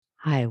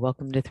Hi,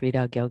 welcome to Three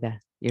Dog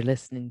Yoga. You're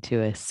listening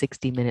to a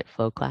 60-minute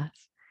flow class.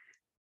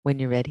 When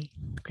you're ready,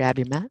 grab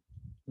your mat and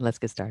let's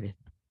get started.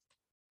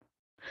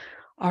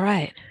 All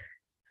right.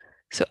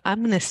 So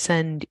I'm going to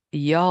send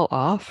y'all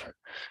off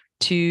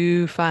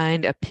to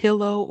find a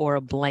pillow or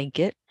a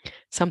blanket,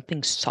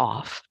 something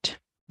soft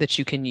that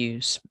you can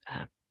use.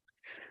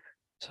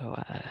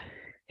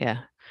 Yeah.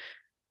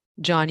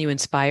 John, you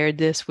inspired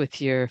this with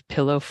your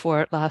pillow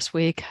fort last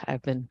week.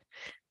 I've been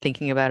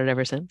thinking about it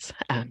ever since.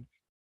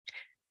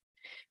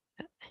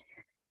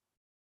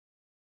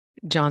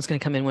 John's going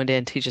to come in one day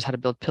and teach us how to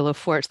build pillow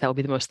forts. That will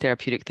be the most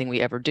therapeutic thing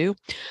we ever do.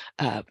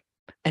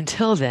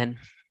 Until then,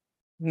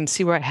 you can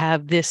see where I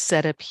have this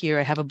set up here.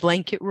 I have a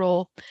blanket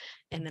roll,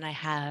 and then I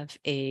have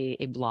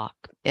a block.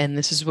 And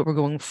this is what we're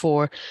going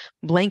for.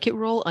 Blanket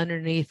roll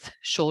underneath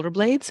shoulder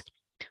blades,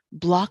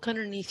 block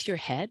underneath your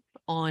head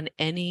on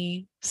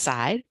any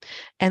side.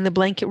 And the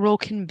blanket roll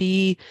can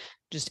be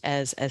just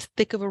as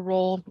thick of a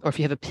roll, or if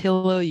you have a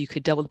pillow, you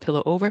could double the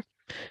pillow over.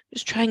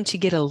 Just trying to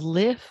get a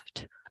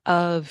lift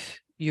of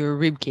your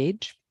rib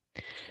cage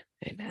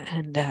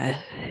and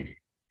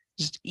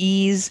just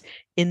ease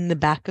in the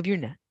back of your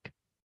neck.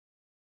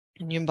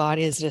 And your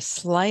body is at a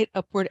slight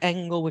upward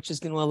angle, which is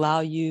going to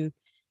allow you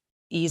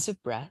ease of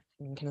breath.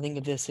 You can think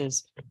of this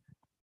as,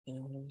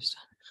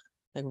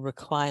 like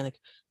recline,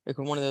 like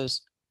one of those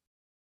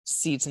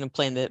seats in a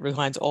plane that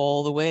reclines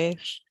all the way,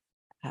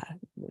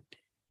 like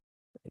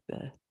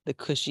the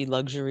cushy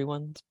luxury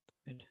ones.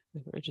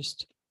 We're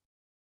just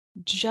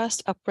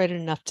upright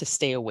enough to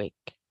stay awake.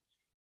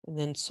 And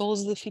then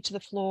soles of the feet to the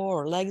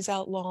floor, or legs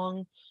out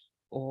long,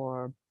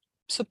 or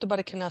Supta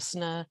Baddha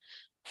Konasana.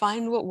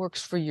 Find what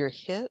works for your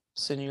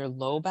hips and your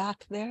low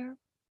back there.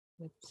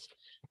 It's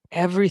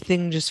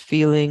everything just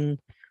feeling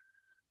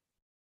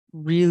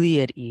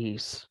really at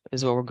ease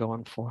is what we're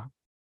going for.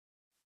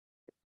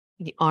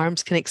 The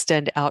arms can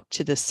extend out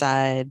to the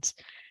sides,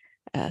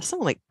 something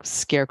like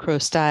scarecrow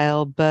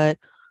style, but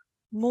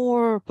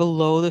more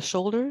below the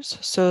shoulders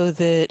so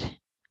that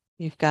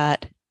you've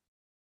got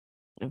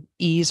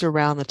ease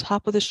around the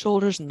top of the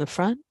shoulders and the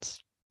front.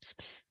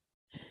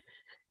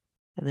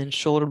 And then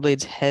shoulder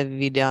blades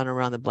heavy down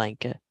around the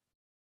blanket.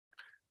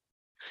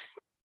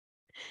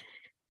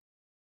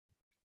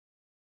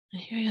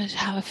 Here you guys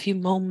have a few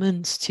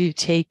moments to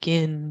take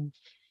in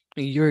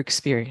your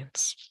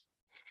experience,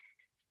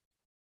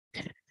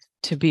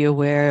 to be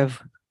aware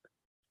of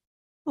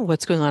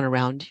what's going on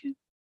around you.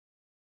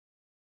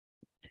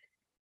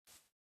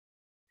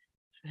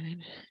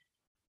 And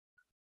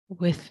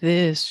with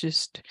this,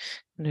 just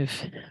kind of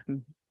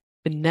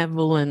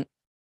benevolent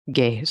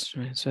gaze.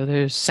 Right? So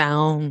there's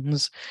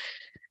sounds,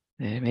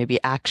 there may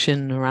be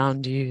action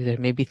around you, there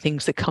may be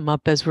things that come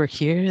up as we're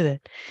here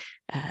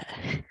that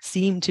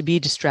seem to be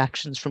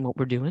distractions from what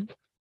we're doing,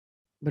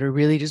 but are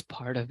really just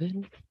part of it.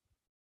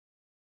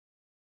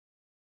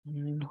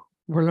 And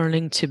we're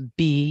learning to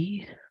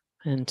be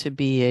and to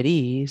be at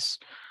ease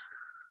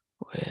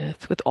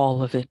with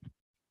all of it,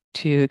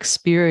 to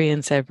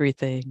experience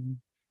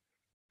everything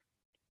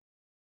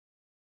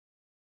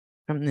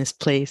from this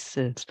place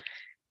as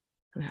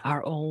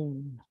our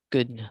own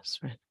goodness,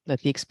 right? That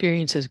the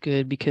experience is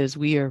good because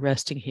we are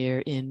resting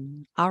here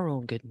in our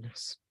own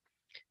goodness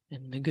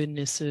and the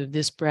goodness of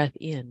this breath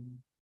in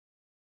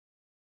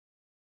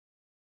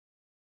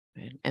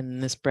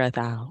and this breath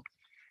out.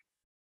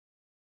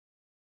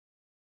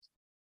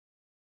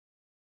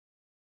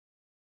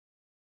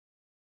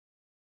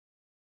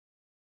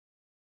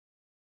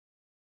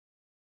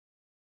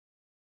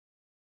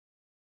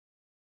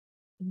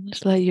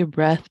 Just let your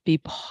breath be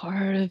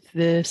part of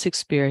this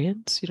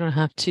experience. You don't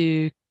have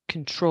to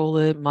control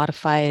it,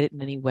 modify it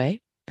in any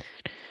way.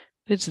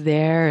 It's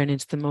there and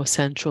it's the most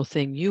central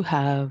thing you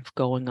have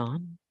going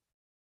on.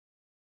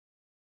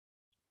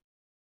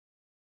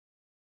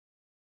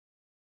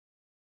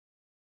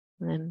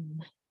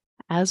 And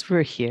as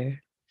we're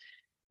here,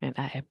 and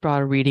I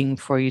brought a reading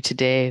for you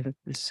today. This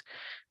is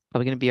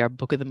probably going to be our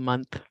book of the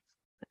month.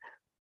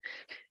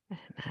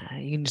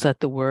 And, you can just let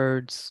the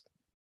words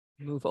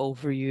move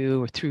over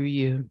you or through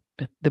you.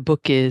 But the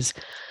book is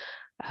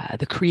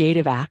The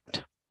Creative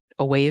Act,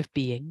 A Way of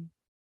Being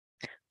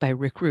by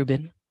Rick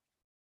Rubin.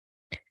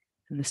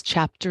 And this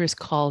chapter is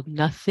called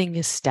Nothing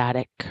is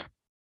Static.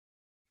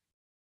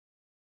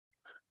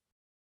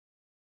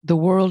 The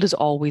world is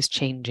always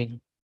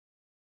changing.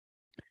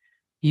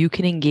 You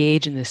can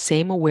engage in the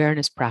same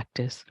awareness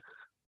practice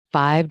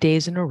 5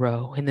 days in a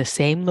row in the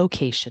same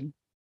location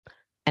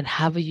and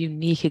have a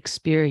unique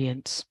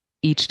experience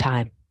each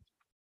time.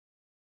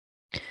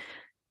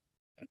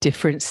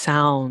 Different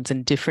sounds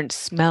and different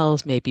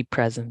smells may be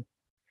present.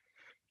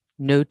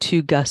 No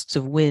two gusts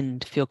of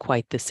wind feel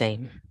quite the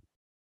same.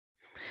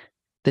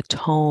 The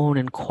tone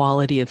and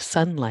quality of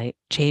sunlight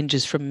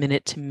changes from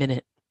minute to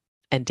minute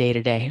and day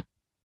to day.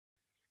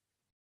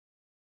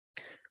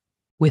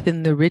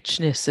 Within the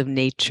richness of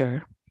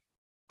nature,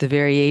 the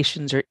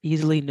variations are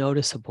easily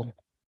noticeable.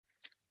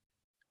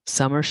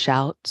 Some are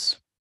shouts,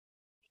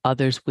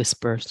 others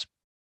whispers.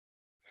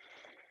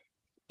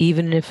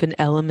 Even if an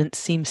element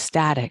seems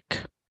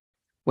static,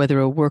 whether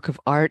a work of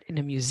art in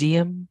a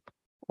museum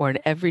or an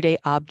everyday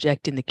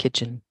object in the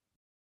kitchen.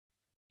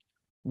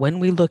 When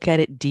we look at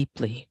it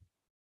deeply,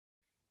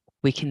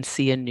 we can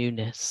see a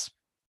newness.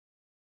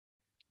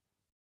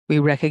 We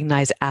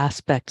recognize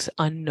aspects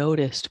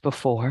unnoticed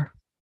before.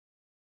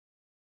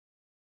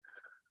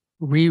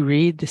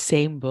 Reread the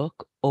same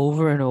book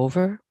over and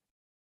over,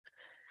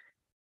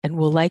 and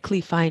we'll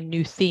likely find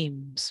new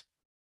themes,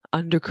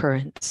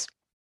 undercurrents,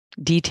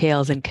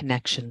 details, and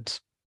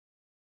connections.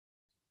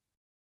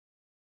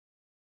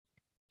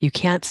 You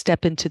can't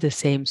step into the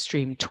same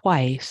stream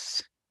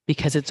twice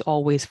because it's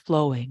always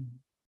flowing.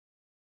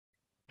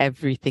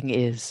 Everything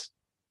is.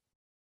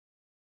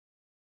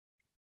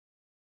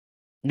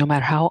 No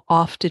matter how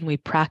often we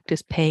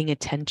practice paying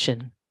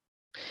attention,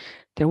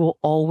 there will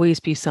always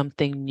be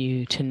something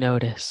new to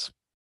notice.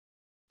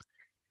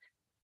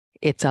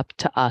 It's up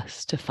to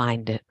us to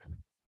find it.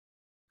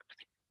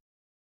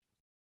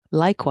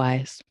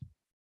 Likewise,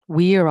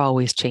 we are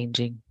always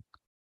changing,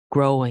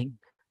 growing,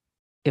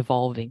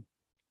 evolving.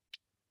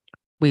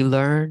 We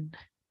learn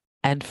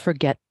and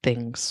forget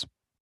things.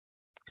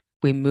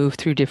 We move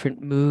through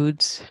different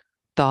moods,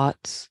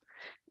 thoughts,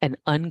 and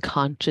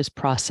unconscious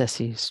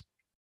processes.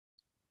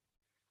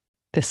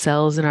 The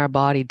cells in our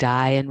body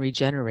die and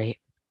regenerate.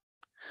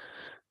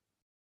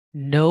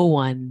 No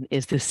one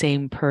is the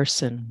same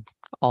person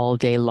all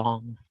day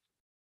long.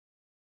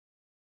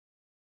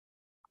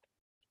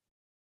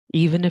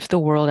 Even if the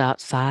world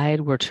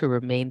outside were to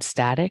remain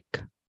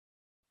static,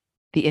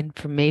 the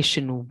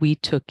information we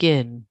took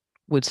in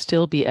would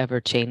still be ever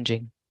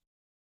changing.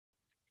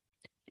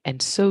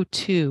 And so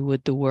too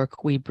would the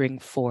work we bring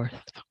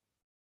forth.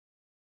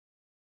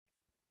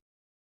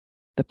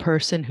 The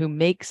person who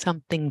makes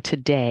something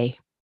today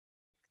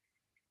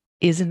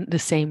isn't the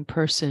same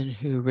person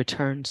who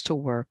returns to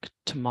work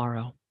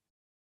tomorrow.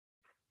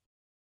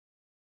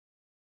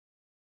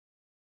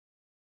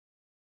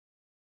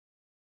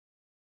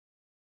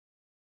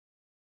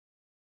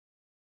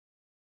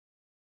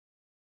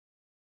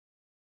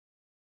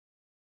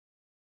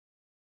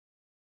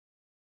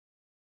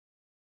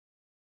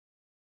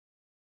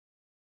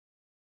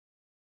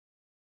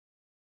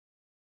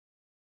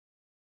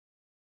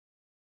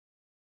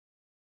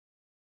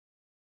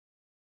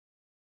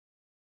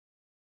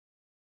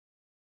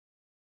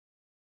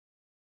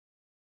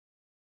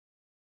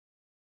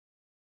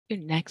 Your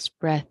next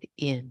breath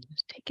in,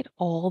 take it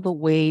all the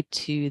way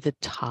to the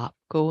top.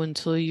 Go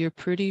until you're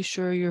pretty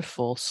sure you're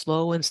full,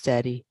 slow and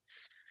steady.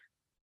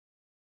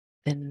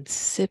 Then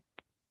sip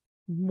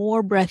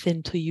more breath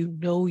until you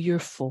know you're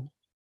full.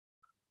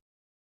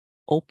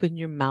 Open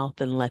your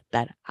mouth and let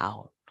that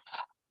out.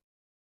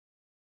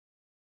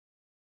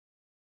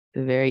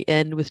 The very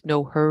end with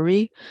no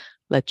hurry.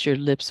 Let your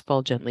lips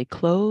fall gently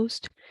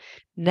closed.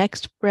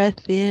 Next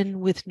breath in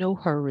with no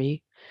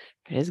hurry.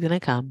 It is going to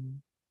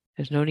come.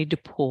 There's no need to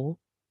pull.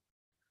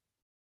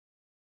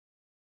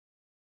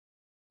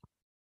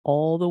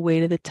 All the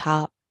way to the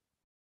top.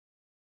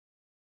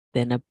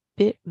 Then a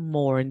bit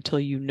more until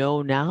you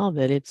know now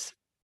that it's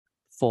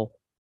full.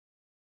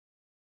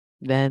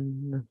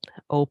 Then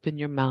open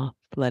your mouth,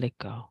 let it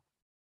go.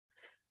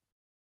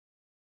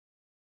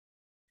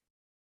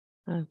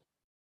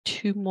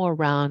 2 more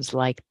rounds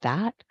like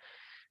that.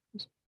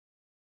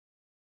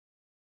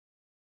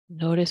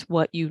 Notice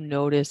what you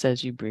notice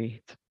as you breathe.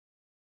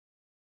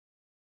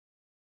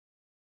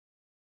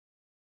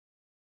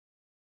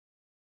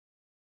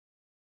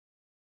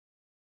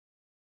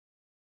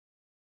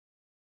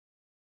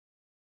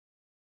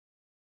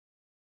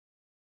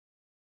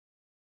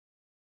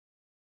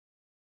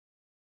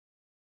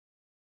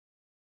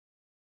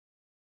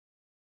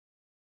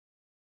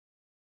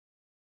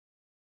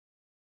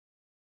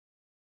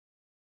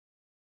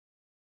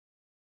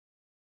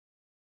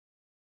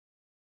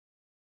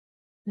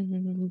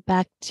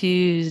 Back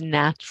to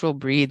natural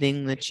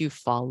breathing that you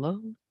follow.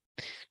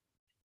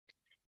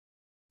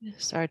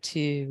 Start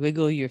to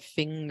wiggle your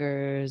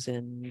fingers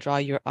and draw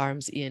your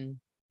arms in.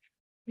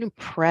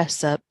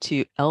 Press up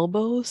to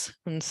elbows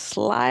and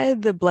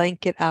slide the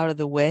blanket out of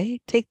the way.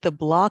 Take the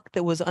block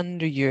that was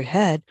under your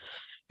head.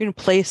 You're going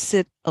to place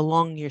it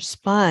along your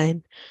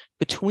spine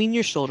between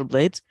your shoulder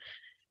blades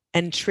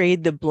and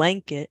trade the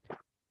blanket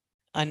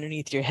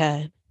underneath your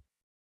head.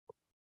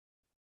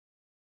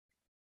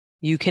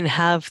 You can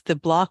have the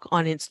block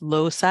on its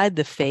low side,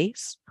 the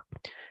face.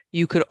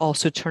 You could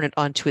also turn it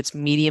onto its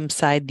medium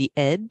side, the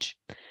edge.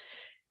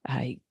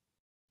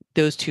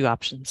 Those 2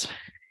 options,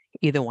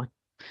 either one.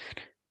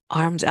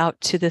 Arms out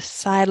to the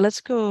side.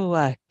 Let's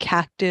go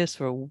cactus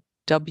or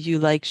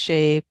W-like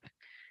shape.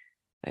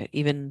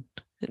 Even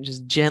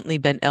just gently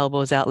bend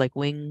elbows out like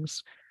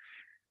wings.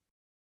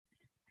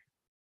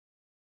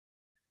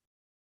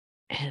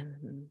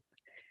 And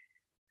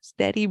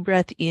steady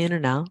breath in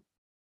and out.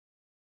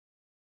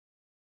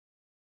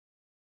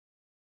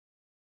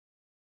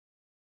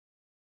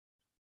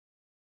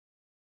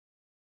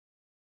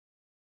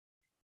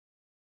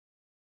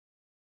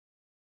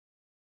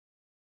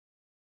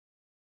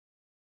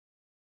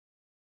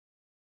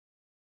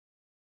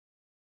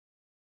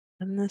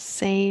 And the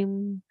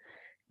same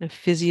a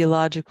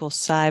physiological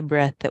sigh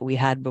breath that we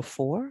had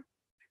before.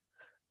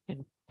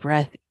 And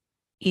breath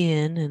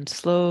in and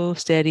slow,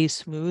 steady,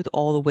 smooth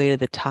all the way to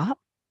the top.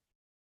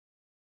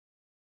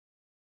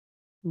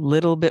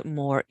 Little bit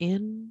more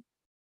in.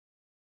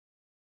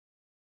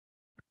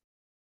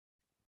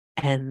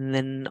 And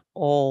then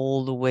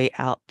all the way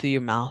out through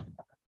your mouth.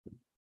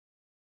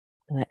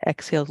 And that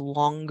exhale is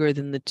longer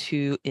than the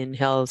two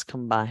inhales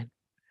combined.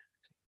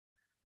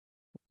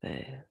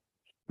 The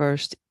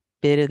first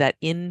bit of that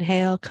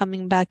inhale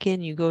coming back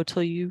in, you go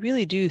till you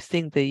really do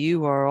think that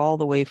you are all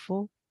the way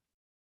full.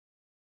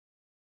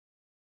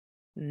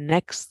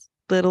 Next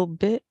little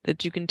bit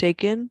that you can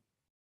take in.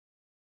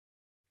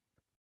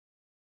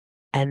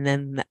 And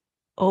then the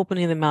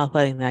opening the mouth,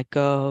 letting that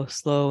go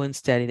slow and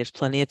steady. There's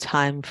plenty of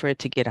time for it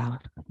to get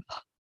out.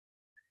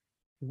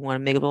 You want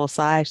to make a little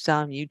sigh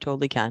sound, you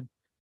totally can.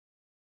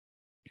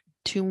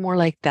 Two more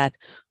like that.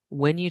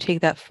 When you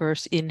take that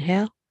first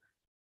inhale,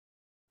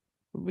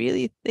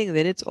 really think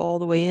that it's all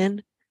the way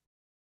in.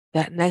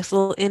 That next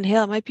little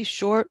inhale, it might be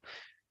short.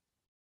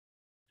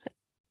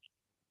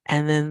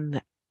 And then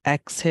the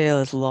exhale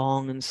is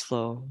long and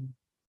slow.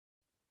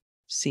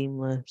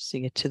 Seamless.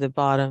 You get to the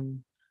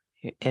bottom.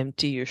 You're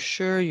empty. You're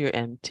sure you're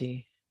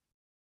empty.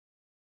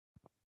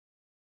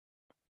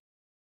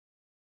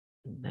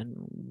 And then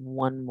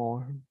one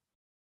more.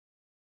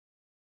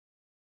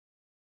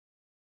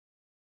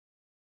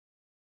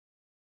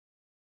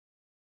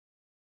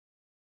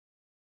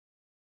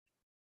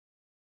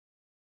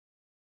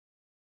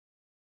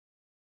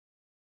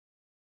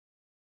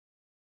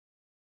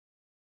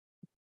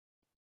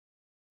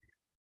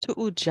 To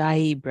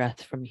ujjayi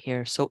breath from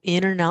here. So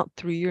in and out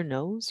through your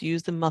nose.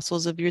 Use the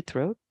muscles of your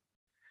throat.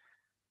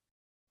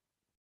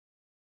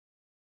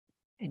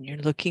 And you're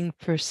looking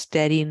for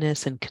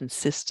steadiness and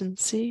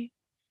consistency.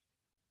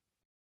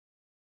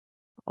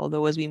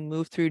 Although as we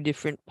move through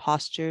different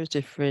postures,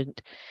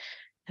 different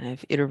kind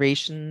of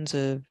iterations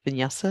of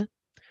vinyasa,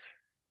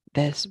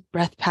 this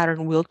breath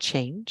pattern will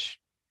change.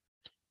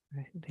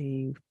 Right?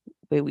 The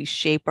way we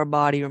shape our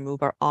body or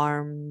move our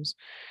arms,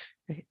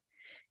 right?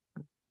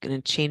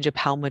 Going to change up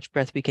how much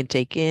breath we can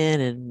take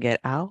in and get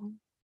out.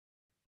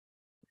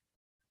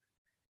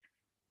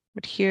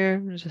 But here,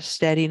 there's a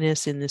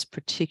steadiness in this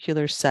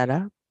particular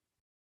setup.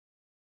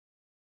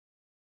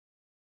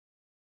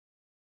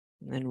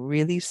 And then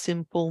really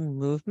simple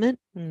movement.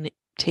 And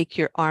take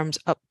your arms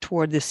up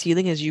toward the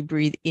ceiling as you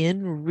breathe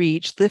in,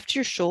 reach, lift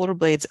your shoulder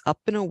blades up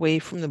and away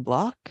from the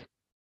block.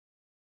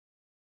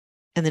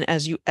 And then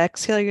as you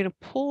exhale, you're going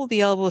to pull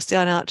the elbows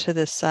down out to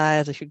the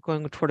sides like you're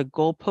going toward a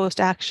goalpost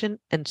action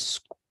and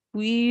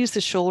squeeze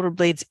the shoulder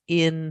blades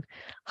in,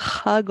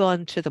 hug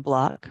onto the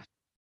block.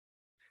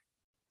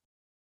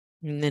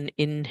 And then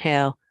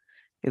inhale,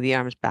 get the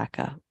arms back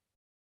up.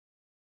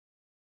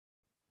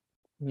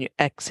 And you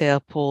exhale,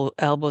 pull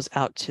elbows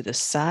out to the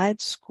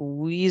side,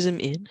 squeeze them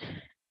in.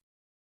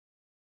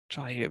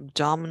 Draw your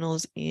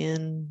abdominals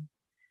in.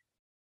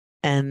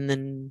 And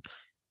then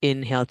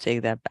inhale,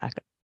 take that back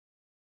up.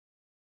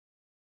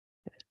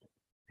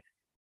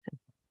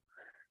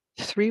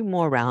 3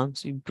 more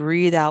rounds. You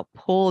breathe out,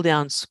 pull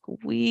down,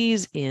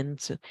 squeeze in.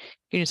 So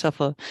give yourself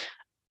a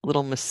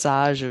little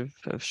massage of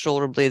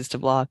shoulder blades to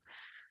block.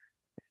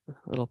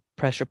 A little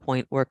pressure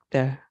point work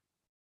there.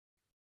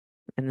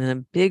 And then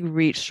a big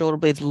reach, shoulder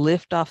blades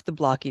lift off the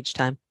block each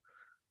time.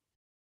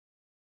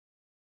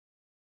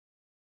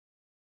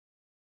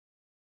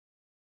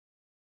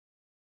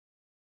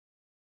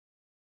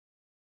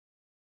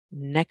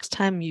 Next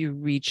time you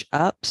reach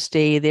up,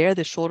 stay there.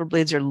 The shoulder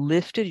blades are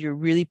lifted. You're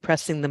really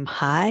pressing them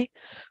high.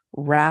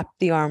 Wrap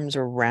the arms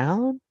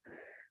around.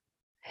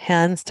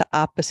 Hands to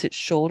opposite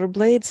shoulder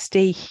blades.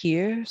 Stay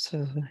here.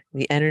 So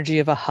the energy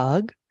of a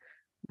hug.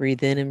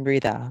 Breathe in and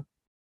breathe out.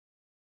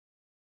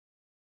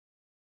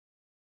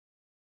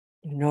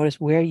 Notice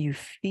where you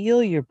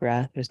feel your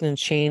breath. There's going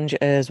to change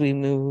as we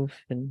move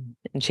and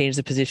change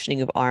the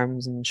positioning of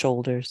arms and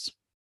shoulders.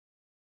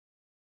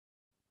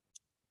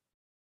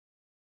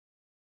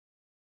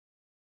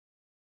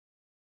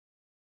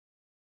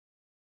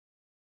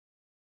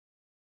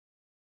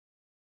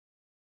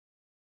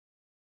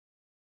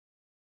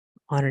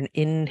 On an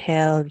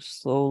inhale,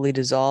 slowly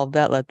dissolve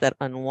that, let that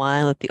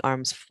unwind, let the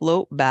arms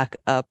float back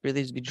up,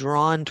 really just be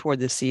drawn toward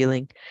the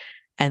ceiling.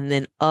 And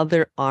then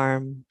other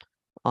arm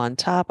on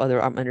top,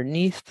 other arm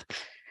underneath,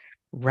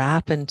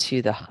 wrap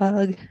into the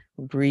hug,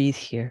 breathe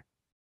here.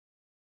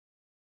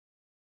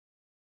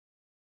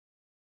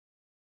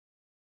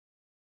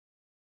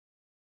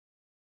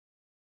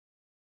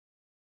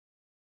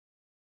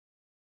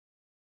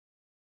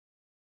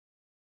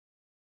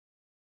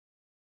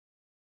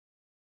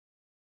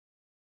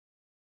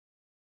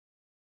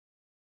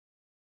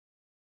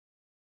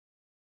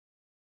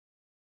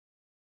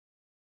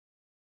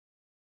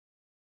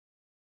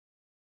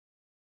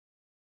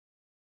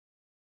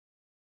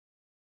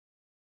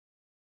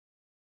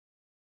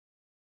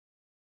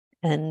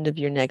 End of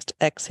your next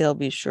exhale,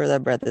 be sure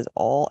that breath is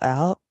all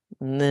out.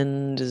 And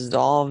then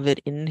dissolve it.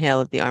 Inhale,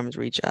 let the arms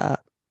reach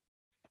up.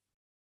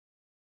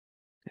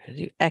 As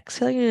you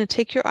exhale, you're going to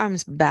take your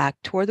arms back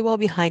toward the wall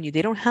behind you.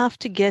 They don't have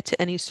to get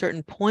to any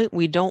certain point.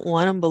 We don't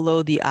want them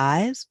below the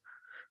eyes.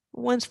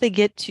 Once they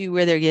get to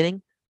where they're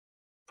getting,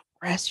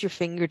 press your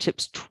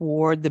fingertips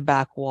toward the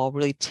back wall.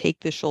 Really take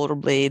the shoulder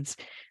blades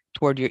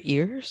toward your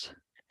ears.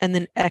 And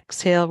then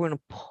exhale, we're going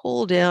to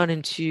pull down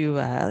into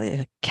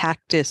a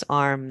cactus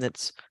arm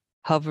that's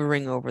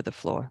hovering over the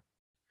floor.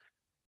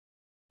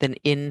 Then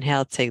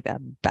inhale, take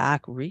that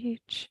back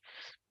reach.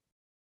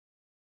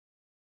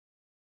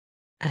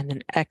 And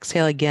then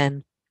exhale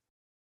again,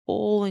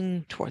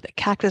 pulling toward the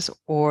cactus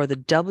or the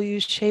W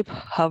shape,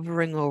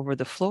 hovering over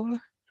the floor.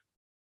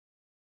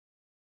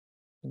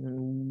 And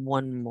then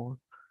one more.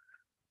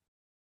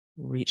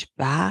 Reach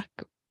back,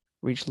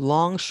 reach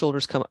long,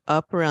 shoulders come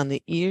up around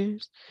the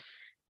ears,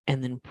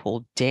 and then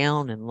pull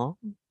down and long.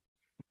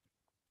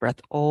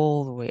 Breath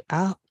all the way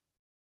out.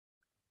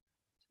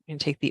 And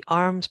take the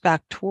arms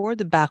back toward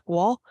the back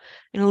wall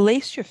and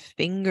lace your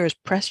fingers,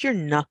 press your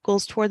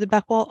knuckles toward the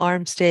back wall,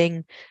 arms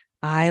staying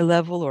eye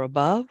level or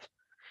above.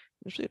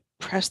 Just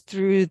press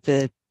through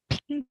the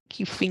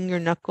pinky finger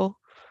knuckle,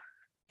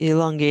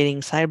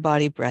 elongating side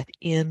body, breath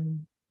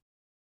in.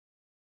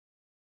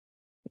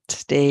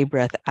 Stay,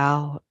 breath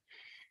out.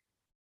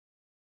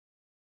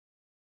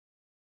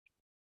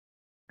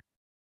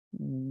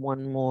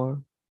 One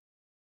more.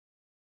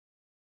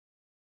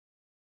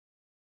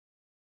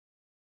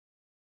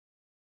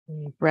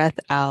 Breath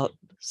out.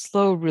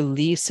 Slow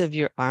release of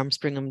your arms.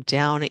 Bring them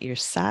down at your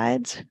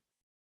sides.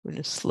 We're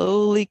going to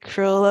slowly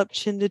curl up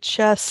chin to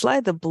chest.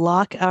 Slide the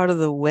block out of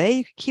the way.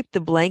 You can keep the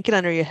blanket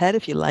under your head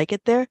if you like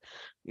it there.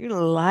 You're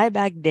going to lie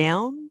back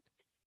down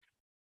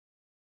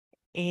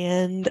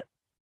and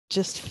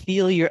just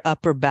feel your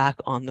upper back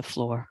on the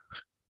floor.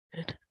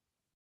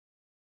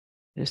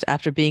 Just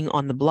after being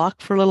on the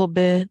block for a little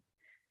bit,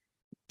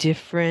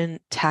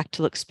 different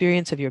tactile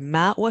experience of your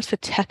mat. What's the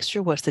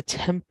texture? What's the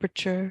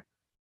temperature?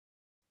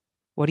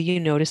 What are you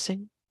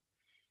noticing?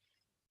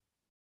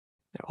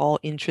 They're all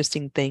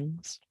interesting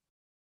things.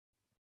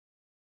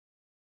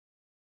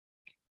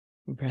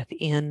 Breath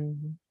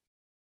in.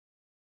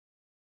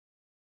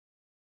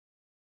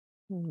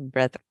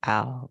 Breath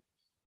out.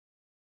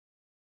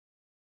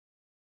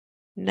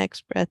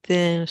 Next breath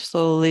in,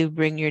 slowly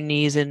bring your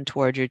knees in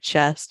toward your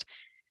chest.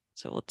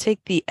 So we'll take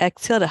the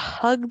exhale to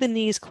hug the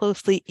knees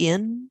closely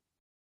in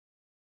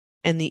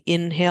and the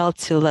inhale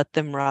to let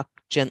them rock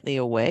gently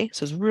away.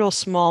 So it's real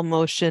small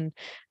motion,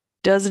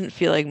 doesn't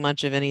feel like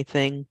much of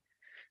anything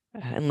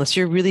unless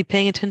you're really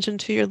paying attention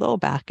to your low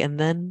back, and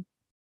then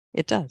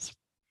it does.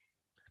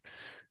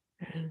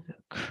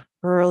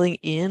 Curling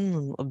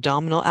in,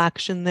 abdominal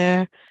action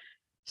there,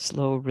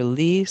 slow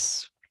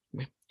release.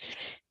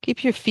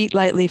 Keep your feet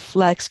lightly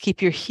flexed,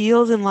 keep your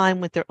heels in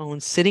line with their own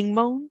sitting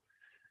bone.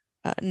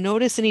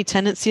 Notice any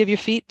tendency of your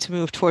feet to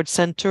move towards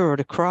center or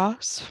to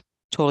cross.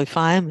 Totally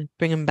fine.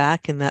 Bring them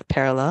back in that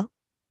parallel.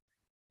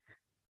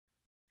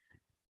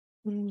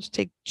 And just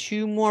take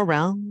 2 more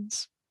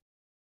rounds.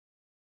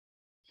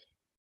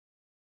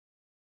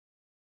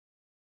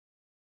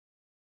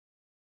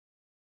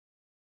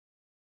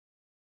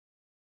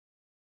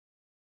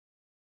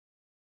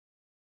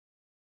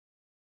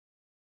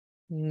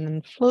 And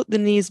then float the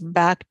knees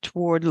back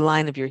toward the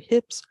line of your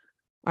hips.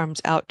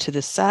 Arms out to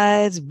the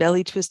sides,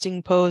 belly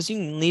twisting pose. You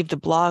can leave the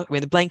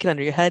the blanket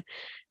under your head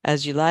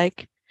as you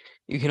like.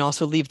 You can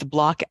also leave the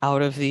block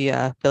out of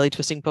the belly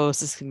twisting pose.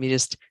 This can be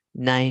just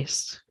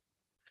nice.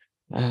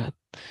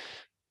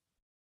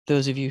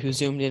 Those of you who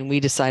zoomed in, we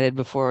decided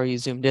before you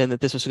zoomed in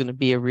that this was going to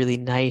be a really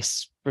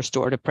nice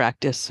restorative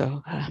practice.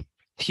 So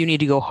if you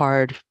need to go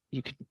hard,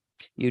 you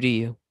do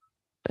you.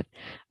 But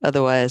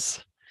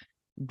otherwise,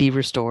 be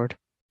restored.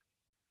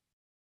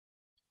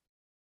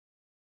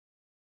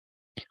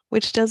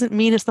 Which doesn't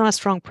mean it's not a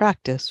strong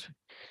practice.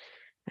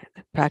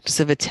 The practice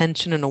of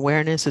attention and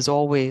awareness is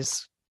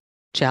always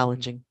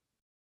challenging.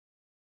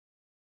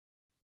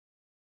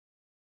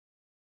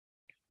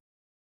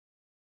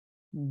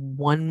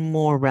 One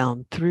more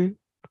round through.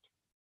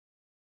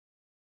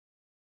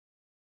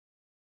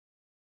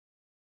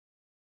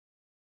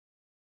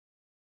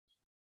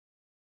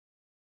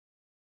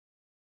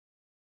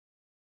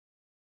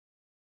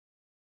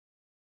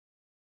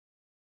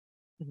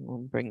 And we'll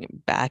bring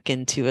it back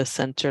into a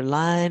center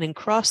line and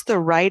cross the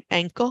right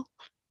ankle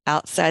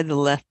outside the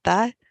left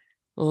thigh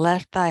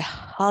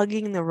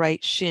hugging the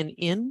right shin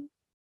in.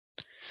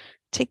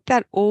 Take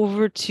that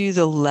over to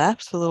the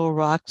left, a little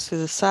rock to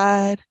the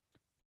side.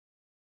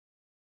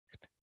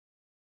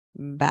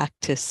 Back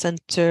to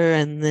center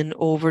and then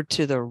over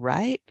to the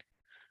right.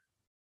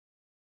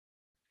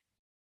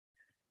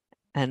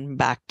 And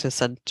back to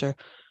center.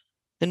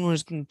 Then we're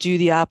just going to do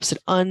the opposite.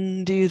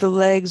 Undo the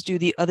legs, do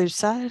the other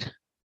side.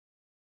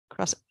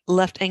 Cross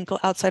left ankle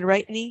outside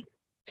right knee.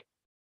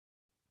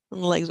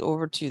 And the legs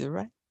over to the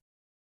right.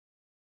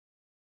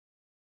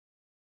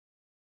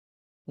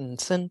 And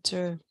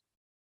center.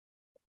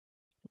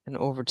 And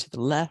over to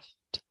the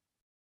left.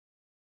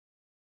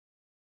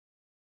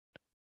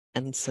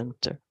 And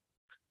center.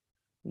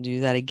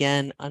 Do that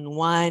again.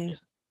 Unwind.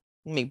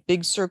 Make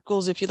big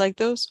circles if you like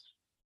those.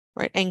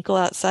 Right ankle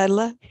outside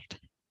left.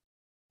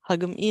 Hug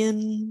them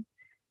in.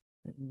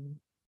 And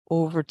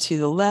over to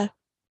the left.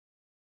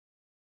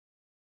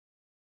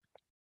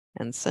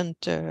 And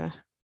center.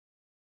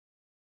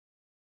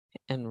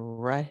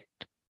 And right.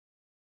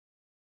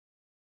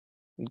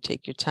 You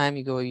take your time,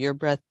 you go at your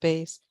breath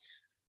pace.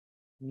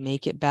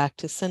 Make it back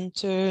to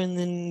center and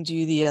then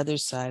do the other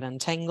side.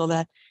 Untangle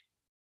that.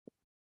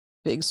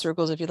 Big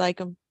circles if you like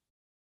them.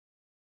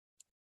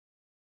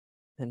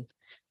 And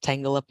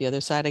tangle up the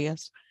other side, I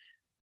guess.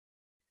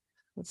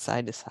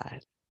 Side to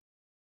side.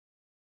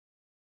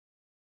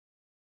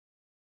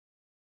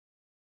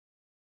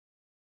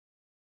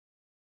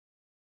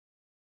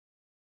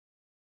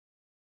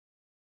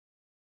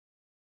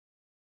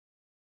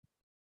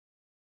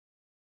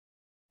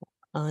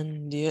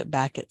 Undo it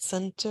back at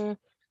center.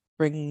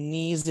 Bring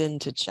knees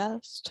into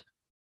chest.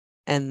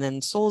 And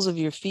then soles of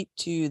your feet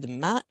to the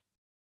mat.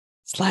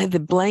 Slide the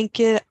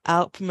blanket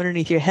out from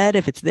underneath your head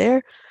if it's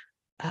there.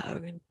 We're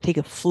going to take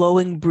a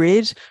flowing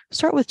bridge.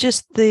 Start with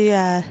just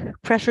the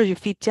pressure of your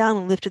feet down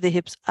and lift the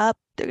hips up.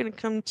 They're going to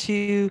come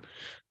to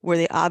where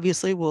they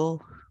obviously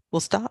will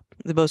stop.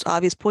 The most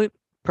obvious point,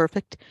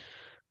 perfect.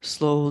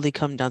 Slowly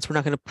come down. So we're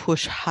not going to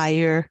push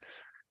higher.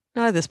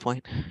 Not at this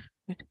point.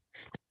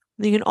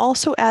 You can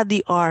also add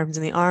the arms,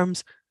 and the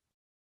arms,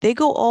 they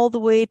go all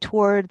the way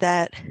toward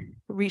that,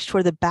 reach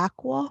toward the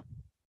back wall.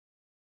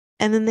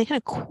 And then they kind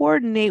of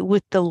coordinate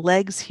with the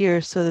legs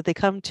here so that they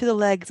come to the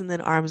legs and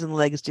then arms and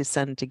legs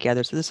descend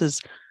together. So this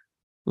is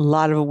a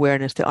lot of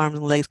awareness. The arms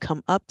and legs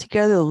come up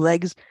together. The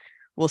legs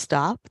will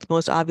stop. The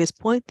most obvious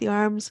point, the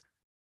arms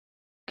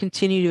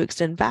continue to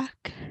extend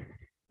back.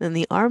 Then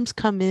the arms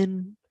come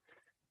in,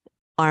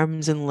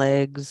 arms and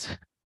legs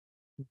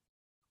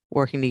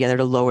working together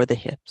to lower the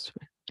hips.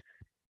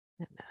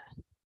 And,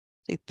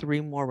 take 3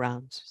 more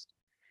rounds.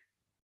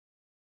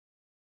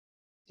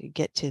 You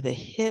get to the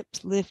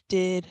hips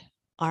lifted,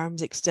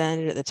 arms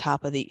extended at the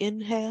top of the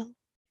inhale.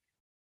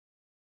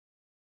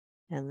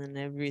 And then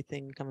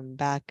everything coming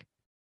back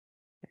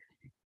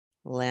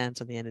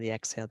lands on the end of the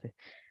exhale. The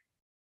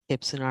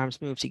hips and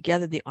arms move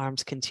together. The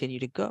arms continue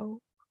to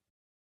go.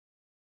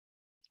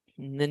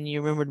 And then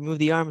you remember to move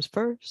the arms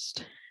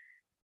first.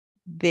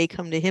 They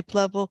come to hip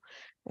level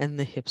and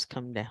the hips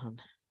come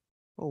down.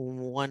 Oh,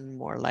 1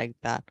 more like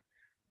that.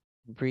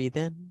 Breathe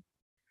in.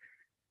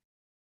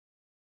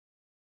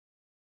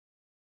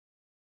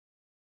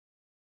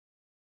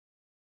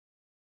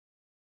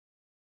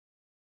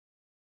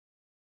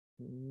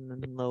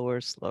 And then lower,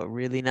 slow,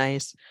 really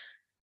nice.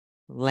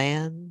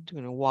 Land.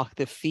 You're going to walk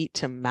the feet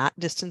to mat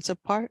distance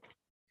apart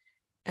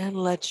and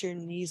let your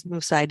knees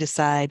move side to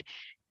side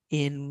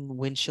in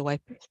windshield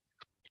wiper.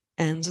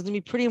 And so it's going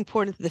to be pretty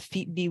important that the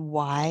feet be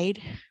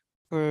wide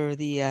for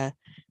the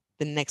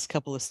next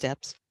couple of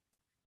steps.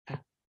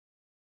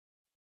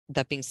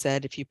 That being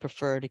said, if you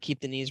prefer to keep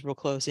the knees real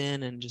close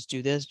in and just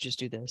do this, just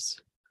do this.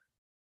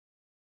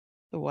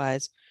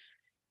 Otherwise,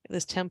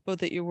 this tempo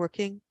that you're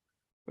working,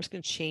 we're just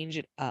going to change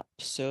it up.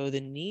 So the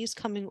knees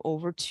coming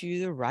over to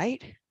the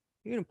right,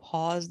 you're going to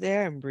pause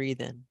there and breathe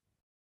in.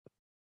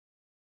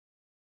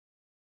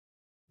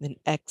 Then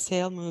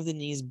exhale, move the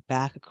knees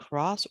back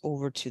across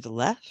over to the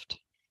left.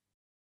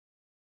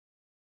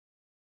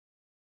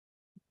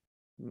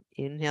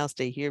 Inhale,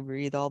 stay here,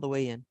 breathe all the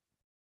way in.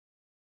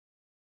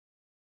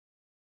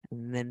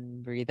 And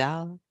then breathe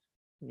out,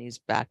 knees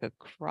back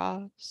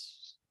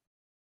across.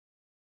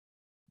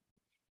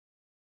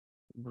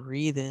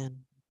 Breathe in.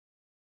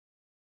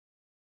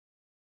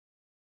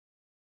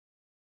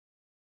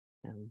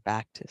 And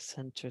back to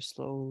center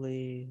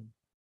slowly.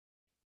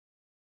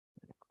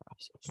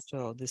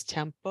 So this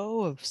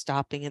tempo of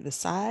stopping at the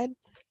side,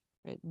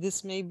 right,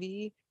 this may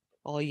be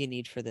all you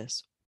need for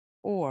this.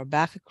 Or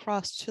back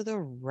across to the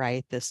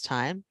right this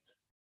time.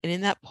 And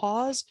in that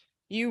pause,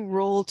 you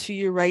roll to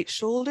your right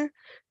shoulder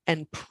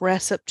and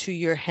press up to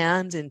your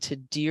hands into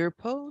deer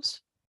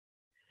pose.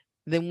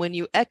 Then when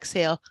you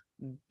exhale,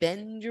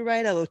 bend your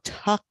right elbow,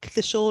 tuck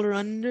the shoulder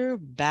under,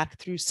 back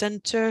through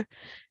center,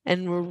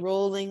 and we're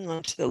rolling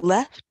onto the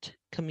left,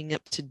 coming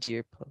up to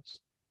deer pose.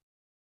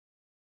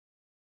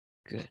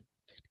 Good.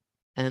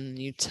 And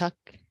you tuck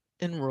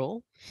and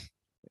roll.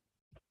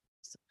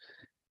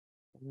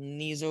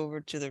 Knees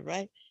over to the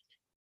right.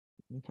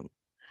 Come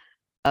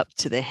up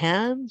to the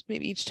hands.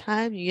 Maybe each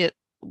time you get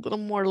a little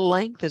more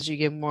length as you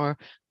get more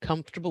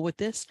comfortable with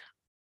this.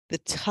 The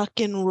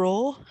tuck and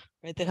roll,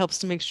 right? That helps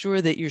to make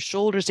sure that your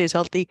shoulder stays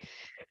healthy.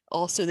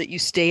 Also that you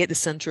stay at the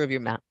center of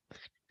your mat. If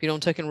you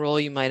don't tuck and roll,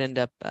 you might end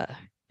up kind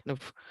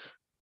of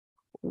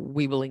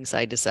weebling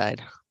side to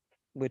side,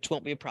 which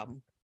won't be a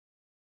problem.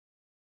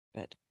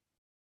 But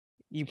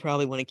you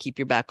probably want to keep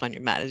your back on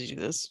your mat as you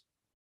do this.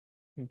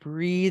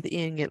 Breathe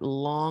in, get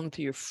long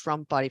through your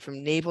front body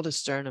from navel to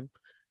sternum.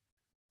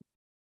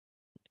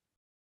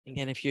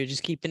 Again, if you're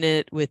just keeping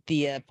it with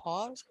the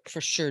pause,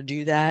 for sure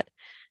do that.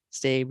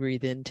 Stay,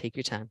 breathe in, take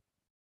your time.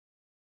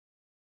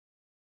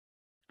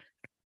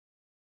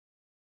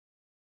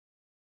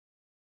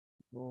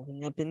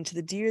 Rolling up into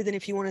the deer. Then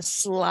if you want to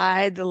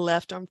slide the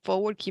left arm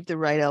forward, keep the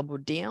right elbow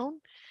down.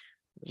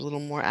 A little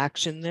more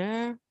action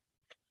there.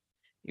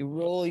 You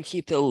roll, you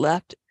keep the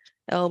left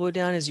elbow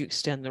down as you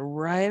extend the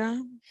right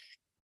arm.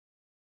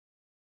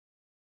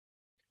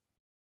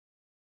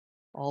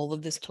 All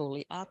of this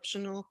totally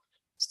optional.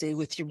 Stay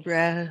with your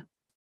breath.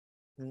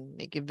 And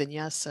make a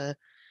vinyasa.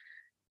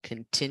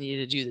 Continue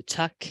to do the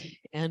tuck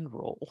and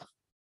roll.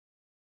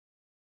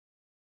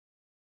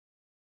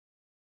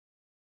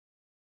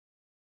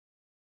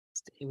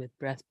 Stay with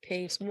breath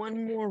pace.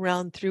 One more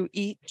round through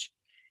each.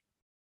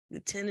 The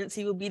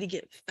tendency will be to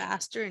get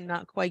faster and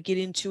not quite get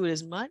into it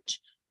as much.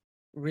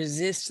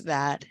 Resist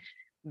that.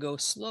 Go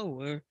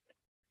slower.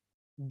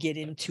 Get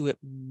into it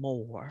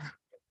more.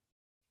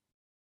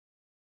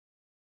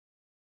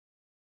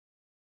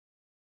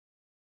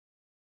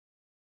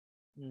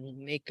 We'll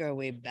make our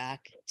way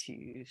back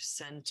to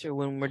center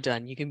when we're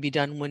done. You can be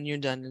done when you're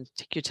done and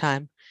take your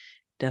time.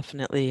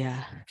 Definitely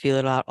feel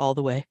it out all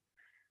the way.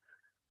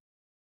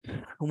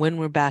 When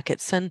we're back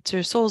at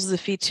center, soles of the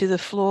feet to the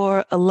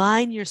floor,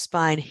 align your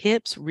spine,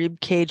 hips, rib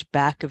cage,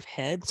 back of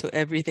head, so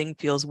everything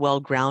feels well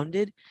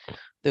grounded.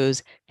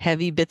 Those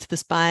heavy bits of the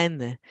spine,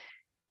 the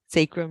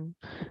sacrum,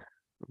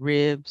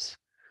 ribs,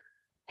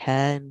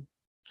 head,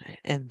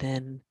 and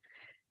then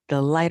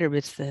the lighter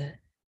bits, the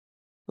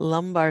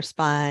lumbar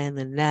spine,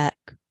 the neck,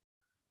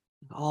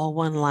 all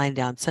one line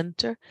down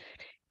center.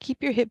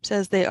 Keep your hips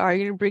as they are.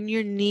 You're going to bring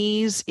your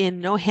knees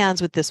in, no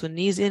hands with this one,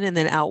 knees in and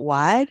then out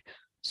wide.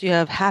 So you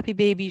have happy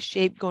baby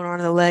shape going on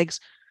in the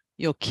legs.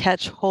 You'll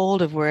catch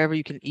hold of wherever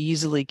you can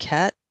easily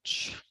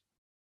catch.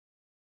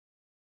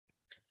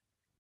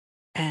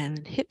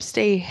 And hips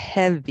stay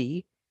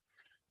heavy.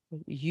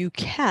 You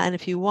can,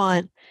 if you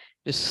want,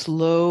 just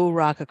slow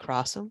rock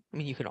across them. I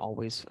mean, you can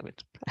always,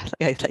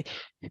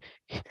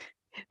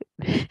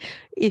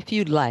 if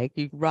you'd like,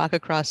 you rock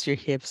across your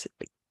hips,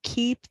 but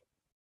keep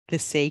the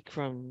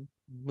sacrum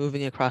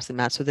moving across the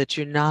mat so that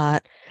you're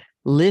not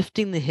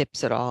lifting the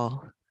hips at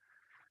all.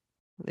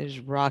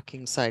 There's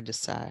rocking side to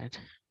side.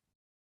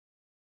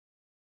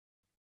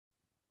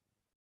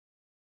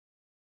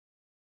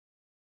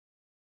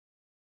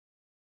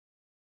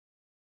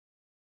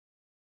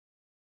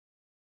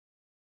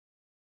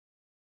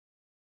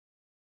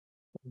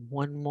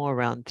 One more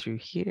round through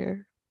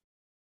here.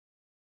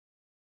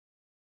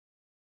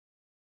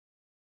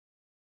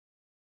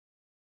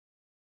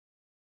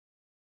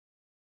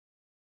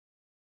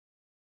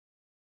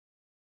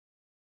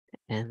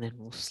 And then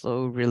we'll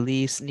slow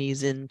release,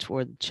 knees in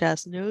toward the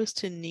chest. Nose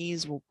to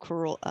knees will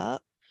curl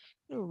up.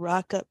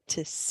 Rock up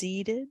to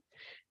seated.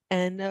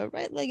 And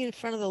right leg in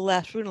front of the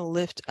left, we're going to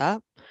lift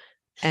up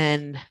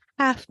and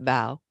half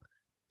bow.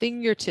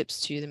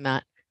 Fingertips to the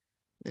mat.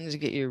 And just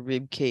get your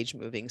rib cage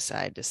moving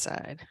side to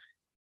side.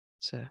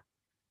 So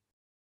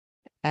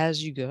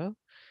as you go,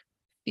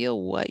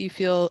 feel what you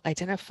feel,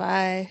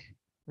 identify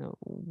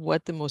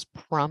what the most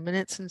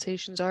prominent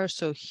sensations are.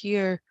 So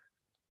here,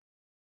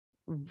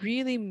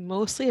 really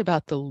mostly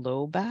about the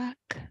low back,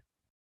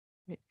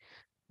 right?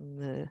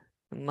 the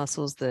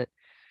muscles that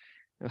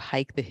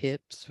hike the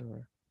hips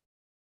or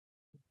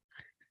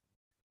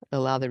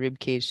allow the rib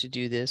cage to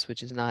do this,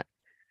 which is not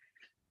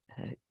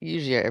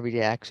usually our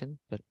everyday action,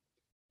 but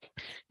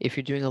if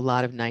you're doing a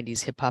lot of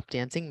 90s hip hop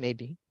dancing,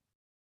 maybe.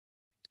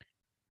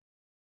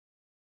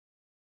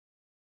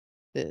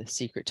 The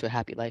secret to a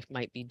happy life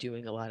might be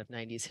doing a lot of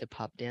 90s hip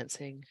hop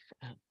dancing.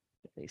 At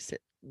least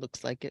it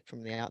looks like it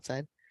from the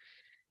outside.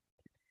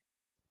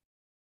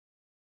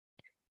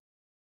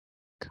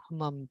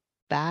 Come on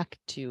back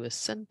to a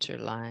center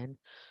line.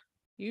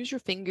 Use your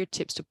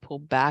fingertips to pull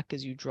back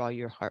as you draw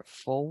your heart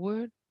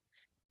forward,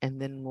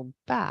 and then we'll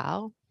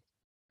bow.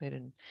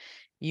 And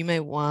you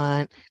might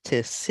want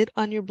to sit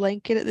on your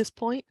blanket at this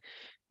point.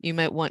 You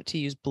might want to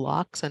use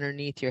blocks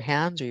underneath your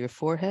hands or your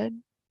forehead.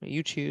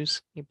 You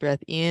choose. Your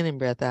breath in and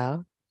breath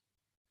out.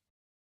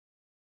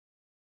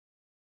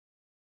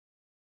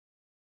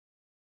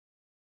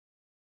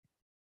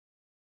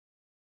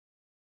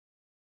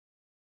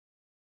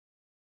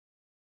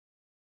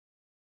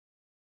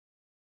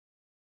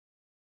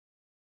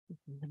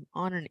 And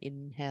on an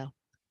inhale,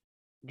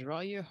 draw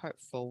your heart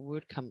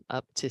forward, come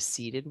up to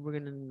seated. We're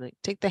going to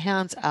take the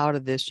hands out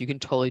of this. You can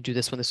totally do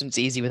this one. This one's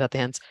easy without the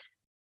hands.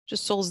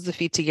 Just soles of the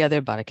feet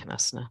together, Baddha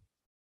Konasana.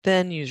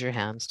 Then use your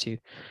hands to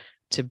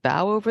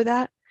bow over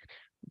that,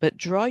 but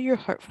draw your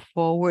heart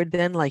forward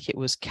then like it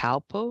was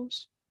cow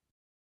pose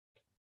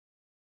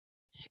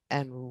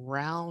and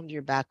round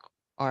your back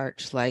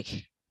arch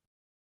like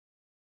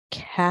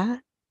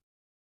cat.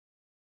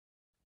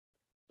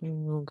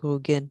 And we'll go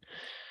again.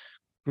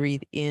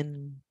 Breathe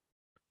in,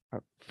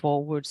 or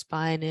forward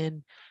spine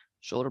in,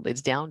 shoulder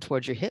blades down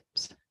towards your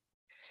hips.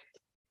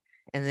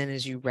 And then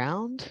as you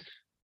round,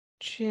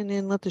 chin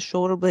in, let the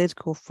shoulder blades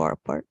go far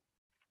apart.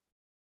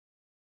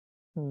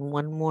 And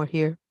one more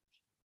here.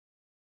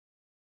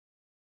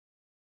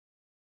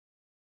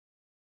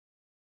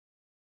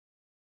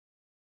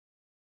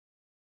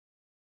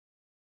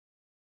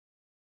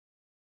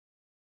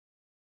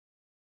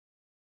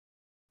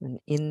 And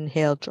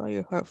inhale, draw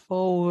your heart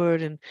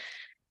forward and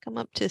come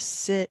up to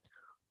sit.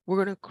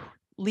 We're going to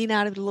lean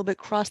out of it a little bit,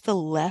 cross the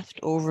left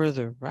over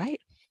the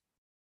right.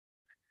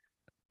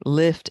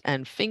 Lift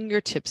and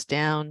fingertips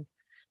down.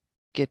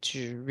 Get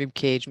your rib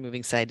cage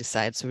moving side to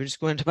side. So we're just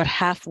going to about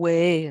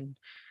halfway, and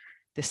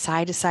the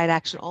side to side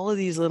action, all of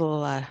these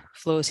little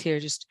flows here,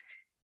 just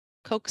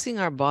coaxing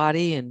our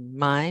body and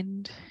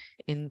mind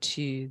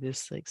into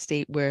this like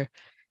state where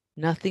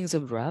nothing's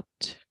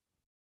abrupt,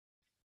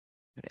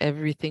 but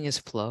everything is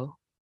flow.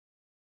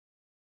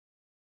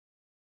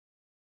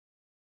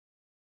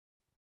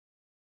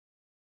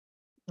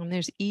 And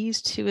there's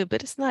ease to it,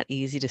 but it's not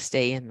easy to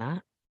stay in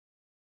that.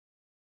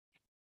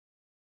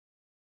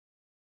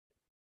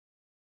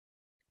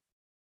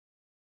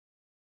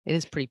 It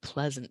is pretty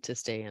pleasant to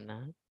stay in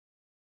that.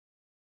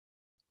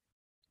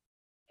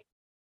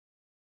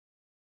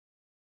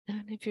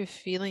 And if you're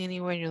feeling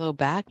anywhere in your low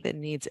back that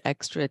needs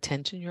extra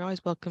attention, you're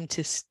always welcome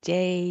to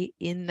stay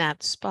in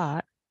that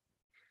spot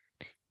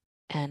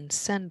and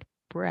send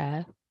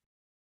breath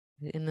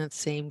in that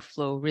same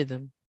flow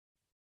rhythm.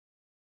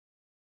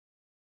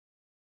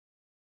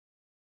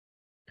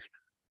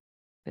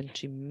 And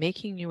to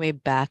making your way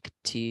back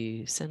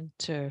to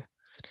center.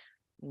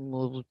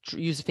 We'll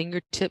use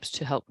fingertips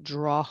to help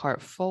draw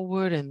heart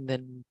forward and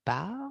then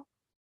bow.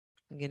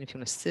 Again, if you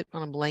want to sit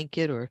on a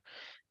blanket or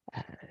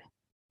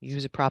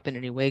use a prop in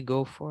any way,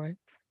 go for it.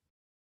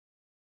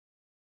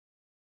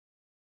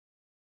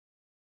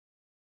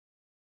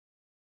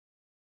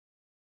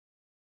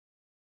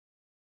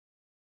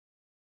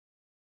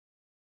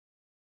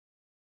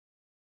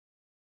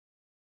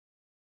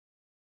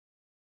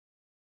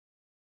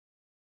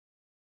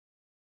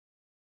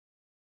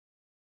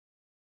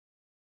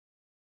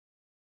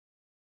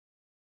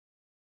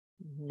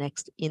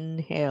 Next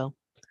inhale.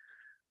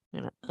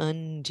 I'm going to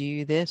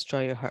undo this,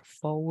 draw your heart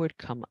forward,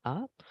 come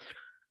up.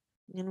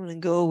 And I'm going to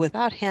go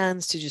without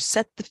hands to just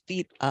set the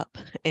feet up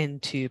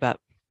into about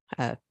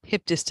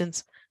hip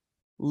distance.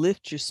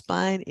 Lift your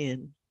spine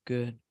in.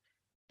 Good.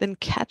 Then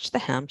catch the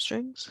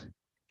hamstrings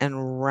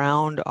and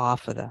round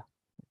off of that.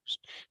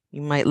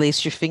 You might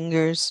lace your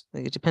fingers,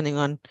 depending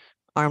on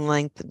arm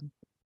length and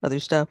other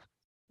stuff.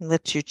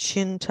 Let your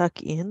chin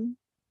tuck in.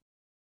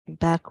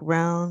 Back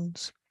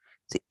rounds.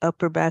 The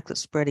upper back that's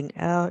spreading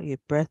out. Your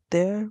breath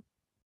there.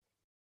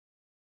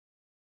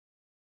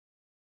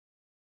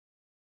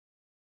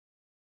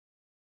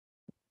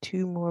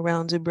 Two more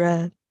rounds of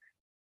breath.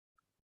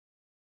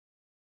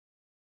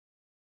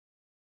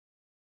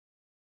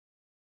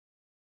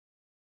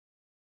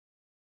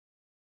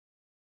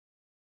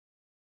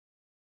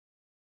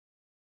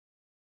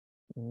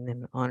 And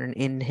then on an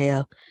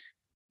inhale,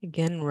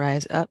 again,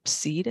 rise up,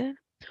 seated.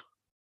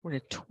 We're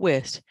going to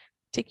twist.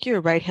 Take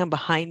your right hand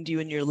behind you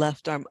and your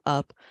left arm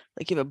up,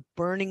 like you have a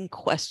burning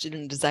question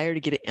and desire to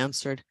get it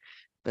answered.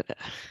 But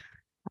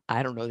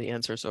I don't know the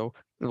answer. So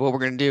what we're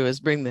going to do is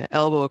bring the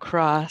elbow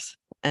across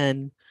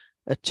and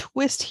a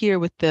twist here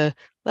with the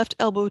left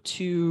elbow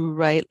to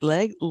right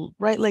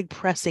leg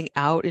pressing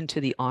out into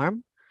the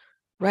arm.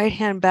 Right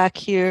hand back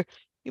here.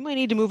 You might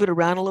need to move it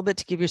around a little bit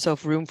to give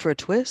yourself room for a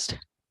twist.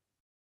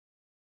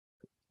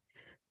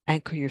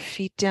 Anchor your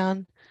feet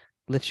down.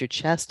 Lift your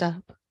chest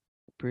up.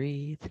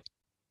 Breathe.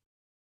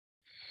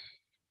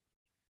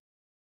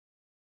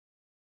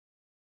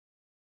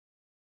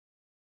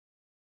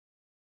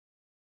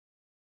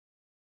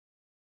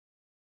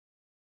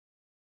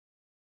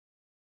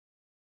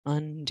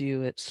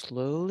 Undo it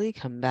slowly.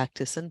 Come back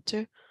to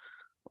center.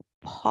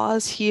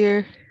 Pause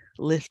here.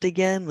 Lift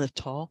again. Lift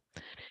tall.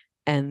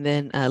 And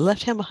then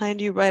left hand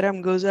behind you. Right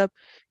arm goes up.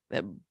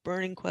 That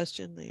burning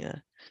question.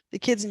 The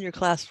kids in your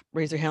class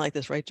raise their hand like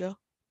this, right, Joe?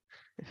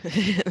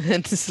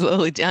 And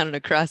slowly down and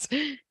across.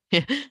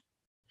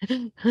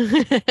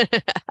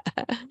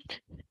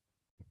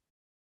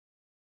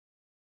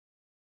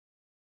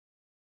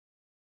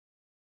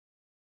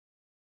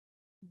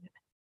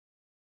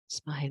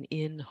 Spine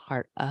in,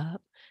 heart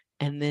up,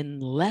 and then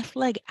left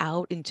leg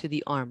out into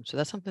the arm. So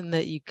that's something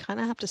that you kind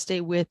of have to stay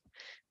with.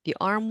 The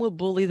arm will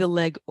bully the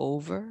leg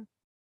over,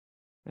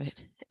 right?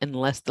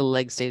 Unless the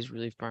leg stays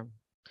really firm,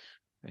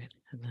 right?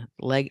 And that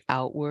leg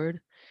outward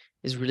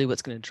is really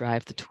what's going to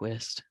drive the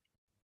twist.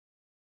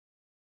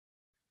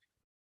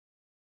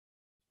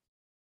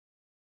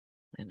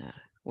 And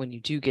when you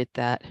do get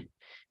that,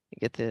 you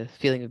get the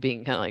feeling of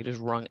being kind of like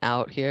just wrung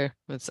out here.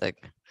 It's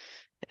like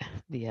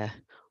the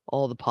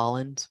all the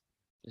pollens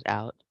is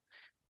out.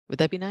 Would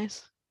that be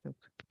nice?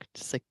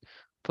 Just like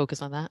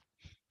focus on that.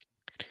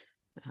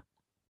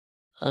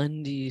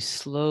 Undo,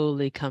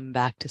 slowly come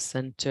back to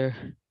center.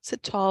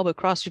 Sit tall, but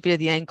cross your feet at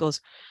the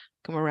ankles.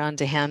 Come around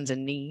to hands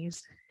and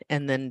knees,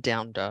 and then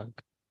down dog.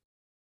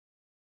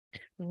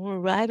 We're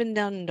arriving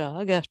down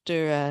dog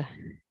after a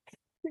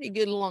pretty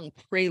good long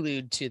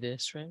prelude to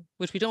this, right?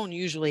 Which we don't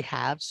usually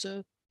have.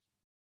 So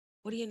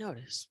what do you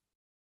notice?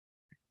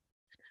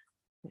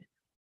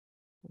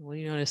 What do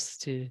you notice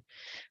to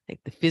like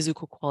the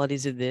physical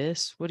qualities of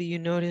this? What do you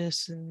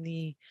notice in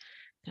the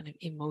kind of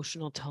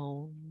emotional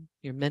tone,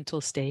 your mental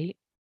state?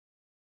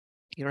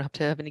 You don't have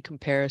to have any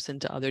comparison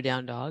to other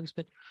down dogs,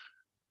 but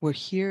we're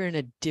here in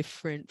a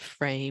different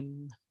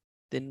frame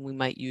than we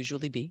might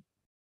usually be.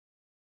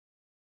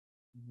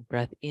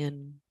 Breath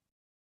in.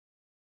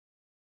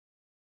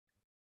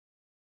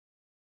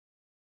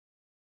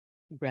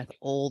 Breath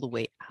all the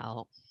way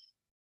out.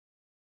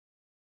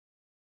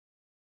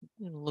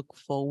 And look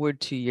forward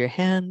to your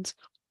hands.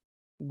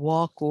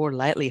 Walk or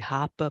lightly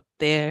hop up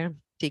there.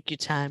 Take your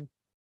time.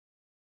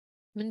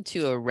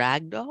 Into a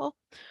ragdoll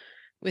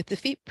with the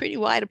feet pretty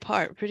wide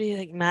apart, pretty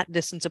like mat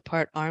distance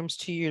apart, arms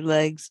to your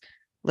legs.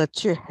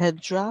 Let your head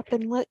drop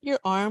and let your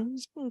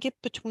arms get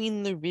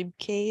between the rib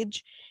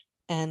cage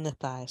and the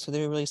thigh. So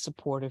they're really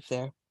supportive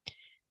there.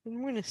 And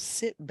we're going to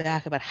sit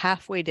back about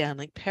halfway down,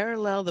 like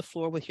parallel the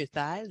floor with your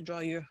thighs. Draw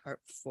your heart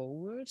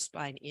forward,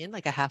 spine in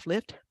like a half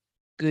lift.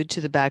 Good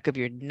to the back of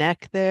your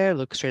neck there.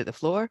 Look straight at the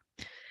floor.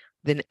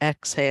 Then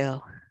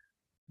exhale,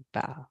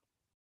 bow.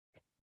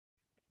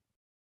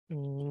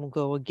 And we'll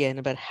go again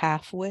about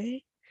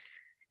halfway.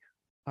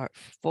 Heart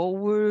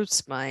forward,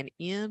 spine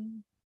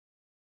in.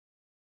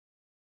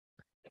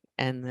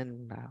 And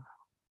then bow.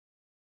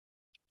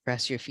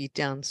 Press your feet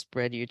down,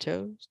 spread your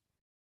toes.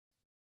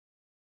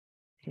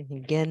 And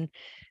again,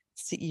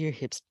 sit your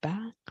hips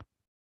back.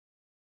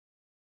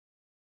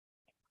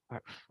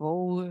 Heart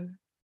forward.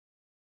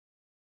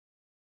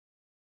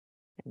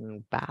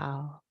 And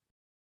bow.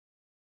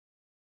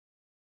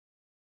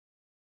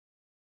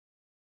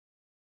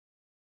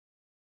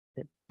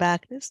 Sit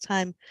back. This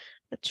time,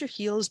 let your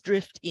heels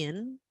drift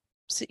in.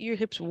 Sit your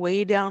hips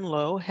way down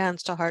low,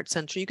 hands to heart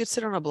center. You could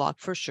sit on a block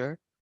for sure.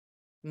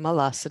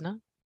 Malasana.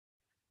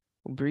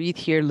 Breathe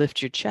here,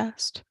 lift your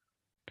chest.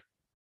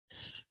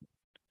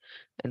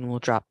 And we'll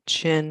drop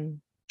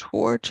chin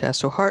toward chest.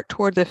 So heart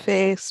toward the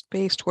face,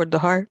 face toward the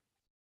heart.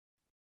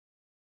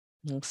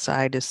 And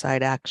side to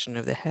side action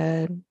of the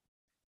head.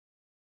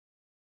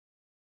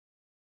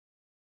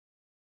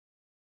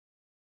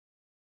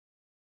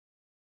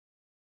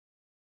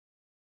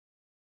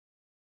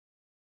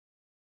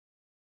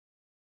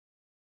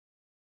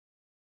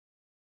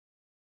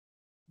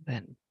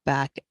 Then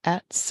back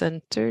at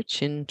center,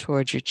 chin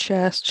towards your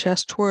chest,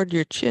 chest toward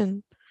your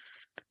chin.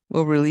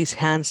 We'll release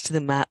hands to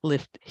the mat,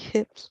 lift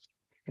hips,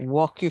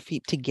 walk your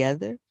feet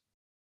together.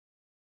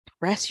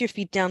 Press your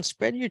feet down,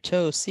 spread your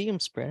toes, see them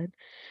spread.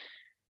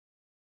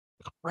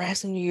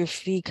 Press into your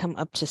feet, come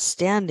up to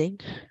standing.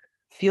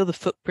 Feel the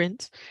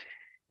footprints,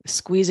 the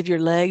squeeze of your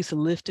legs, the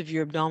lift of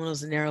your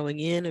abdominals, the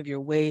narrowing in of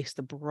your waist,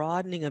 the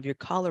broadening of your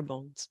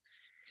collarbones.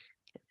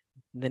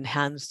 Then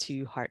hands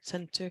to heart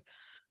center,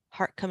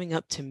 heart coming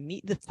up to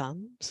meet the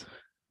thumbs.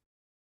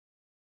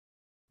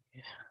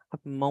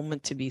 A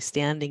moment to be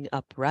standing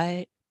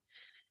upright.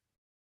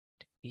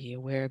 Be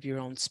aware of your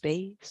own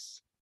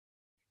space,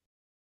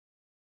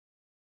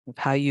 of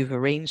how you've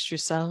arranged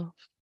yourself.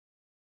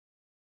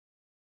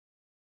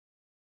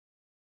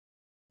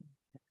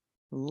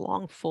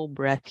 Long, full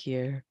breath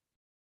here.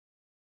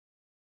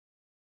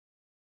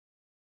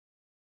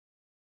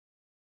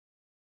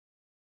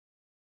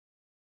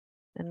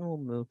 And we'll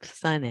move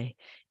Sane.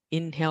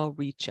 Inhale,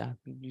 reach up.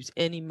 You can use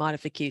any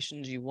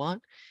modifications you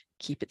want.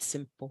 Keep it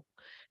simple.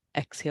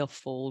 Exhale,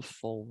 fold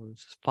forward.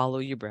 Follow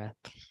your breath.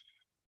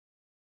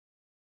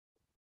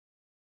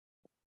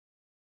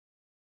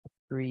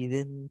 Breathe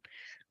in,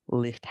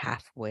 lift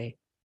halfway.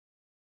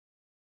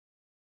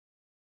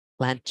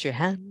 Plant your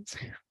hands.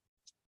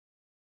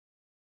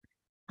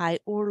 High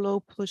or low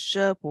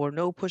push-up or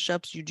no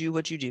push-ups, you do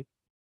what you do.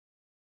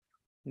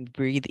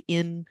 Breathe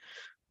in,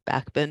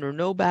 back bend or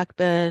no back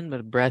bend,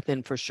 but breath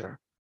in for sure.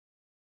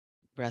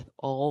 Breath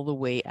all the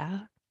way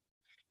out.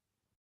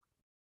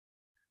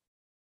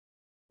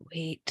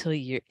 Wait till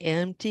you're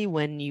empty.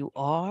 When you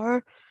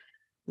are,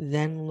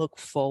 then look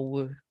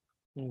forward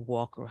and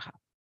walk around.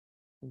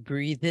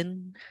 Breathe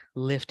in,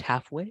 lift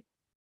halfway.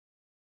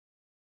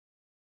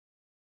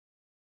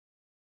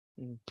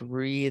 And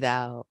breathe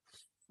out,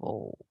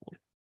 fold.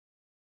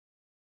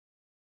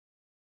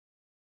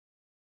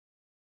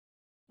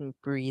 And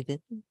breathe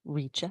in,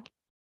 reach up.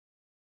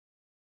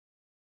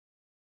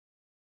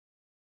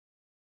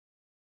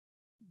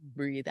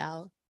 Breathe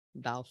out,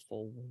 bow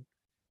forward.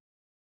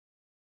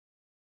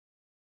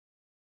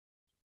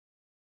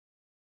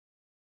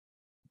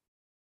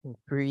 And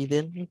breathe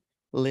in,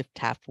 lift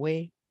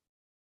halfway.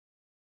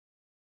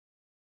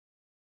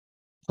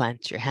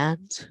 Plant your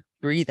hands,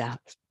 breathe out.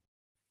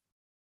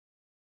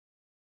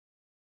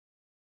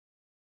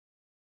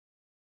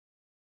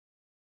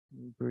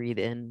 Breathe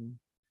in.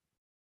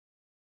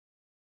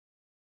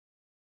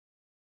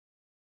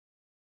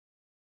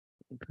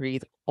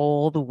 Breathe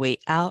all the way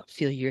out.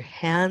 Feel your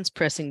hands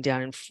pressing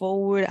down and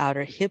forward,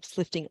 outer hips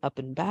lifting up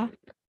and back.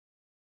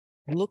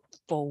 Look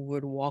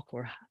forward, walk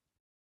or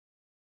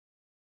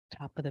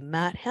top of the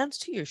mat, hands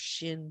to your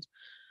shins.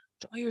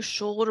 Draw your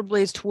shoulder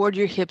blades toward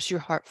your hips, your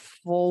heart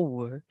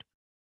forward.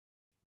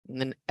 And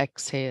then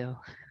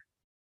exhale,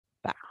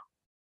 bow.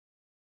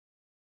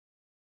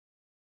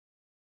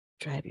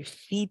 Drive your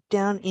feet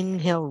down.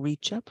 Inhale,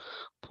 reach up.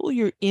 Pull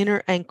your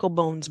inner ankle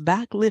bones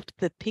back. Lift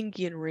the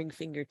pinky and ring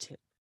fingertip.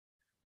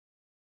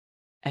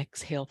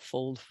 Exhale,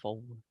 fold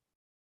forward.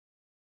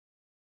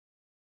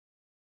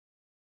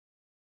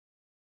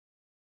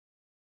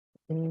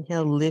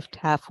 Inhale, lift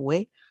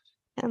halfway.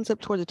 Hands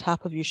up toward the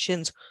top of your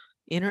shins.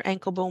 Inner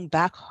ankle bone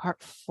back,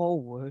 heart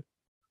forward.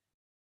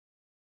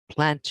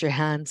 Plant your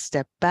hands,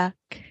 step back.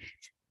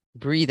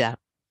 Breathe out.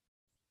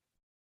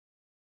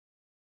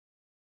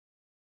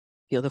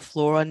 Feel the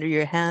floor under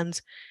your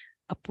hands.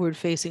 Upward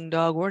facing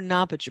dog or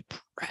not, but you're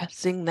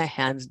pressing the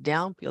hands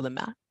down. Feel the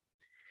mat.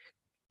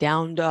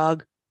 Down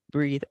dog.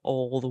 Breathe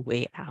all the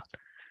way out.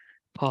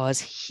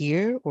 Pause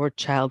here or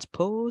child's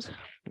pose.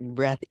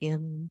 Breath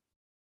in.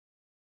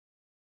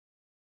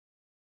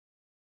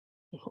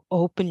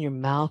 Open your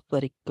mouth,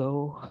 let it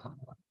go.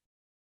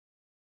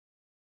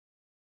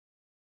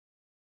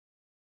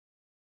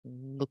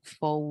 Look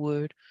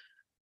forward.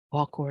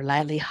 Walk or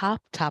lightly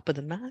hop, top of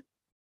the mat.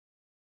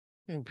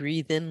 And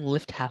breathe in,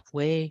 lift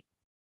halfway.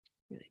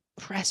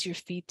 Press your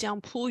feet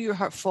down, pull your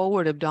heart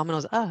forward,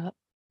 abdominals up.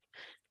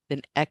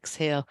 Then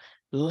exhale,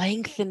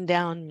 lengthen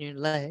down your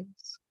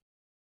legs.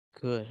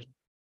 Good.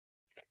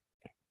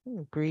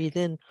 Breathe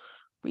in,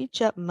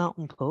 reach up,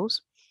 mountain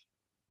pose.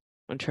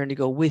 I'm trying to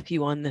go with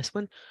you on this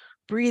one.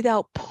 Breathe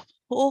out,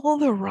 pull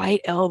the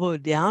right elbow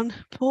down,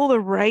 pull the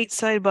right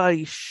side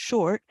body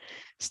short.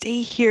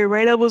 Stay here,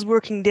 right elbow's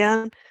working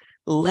down,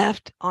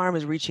 left arm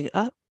is reaching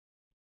up.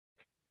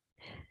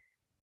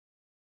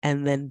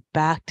 And then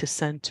back to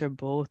center,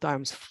 both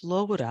arms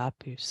float up.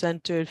 You're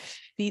centered,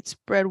 feet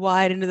spread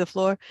wide into the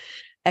floor.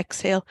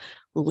 Exhale,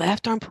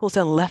 left arm pulls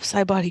down, left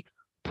side body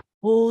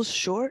pulls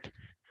short.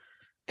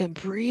 And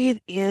breathe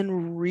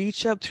in,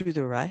 reach up through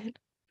the right.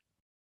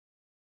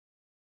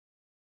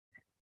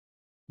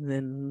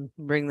 Then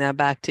bring that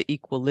back to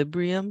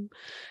equilibrium.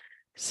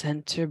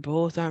 Center,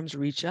 both arms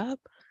reach up.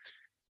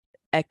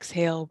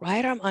 Exhale,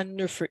 right arm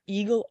under for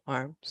eagle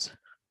arms.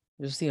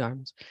 Just the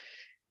arms.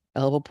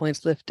 Elbow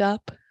points lift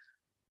up.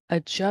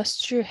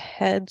 Adjust your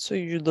head so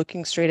you're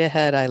looking straight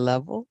ahead, eye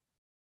level.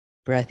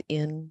 Breath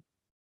in.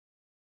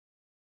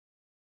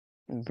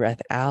 And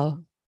breath out.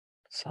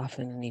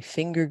 Soften any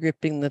finger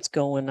gripping that's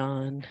going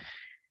on.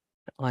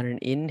 On an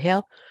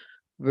inhale,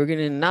 we're going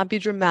to not be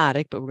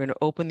dramatic, but we're going to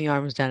open the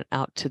arms down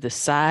out to the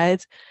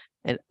sides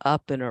and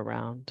up and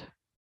around.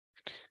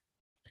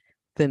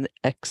 Then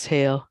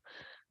exhale,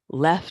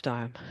 left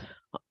arm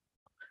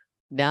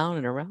down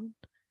and around.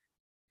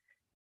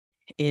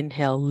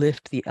 Inhale,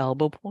 lift the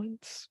elbow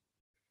points.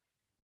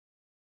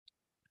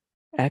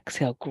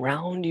 Exhale,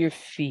 ground your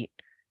feet.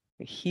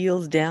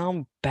 Heels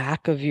down,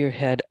 back of your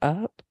head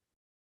up.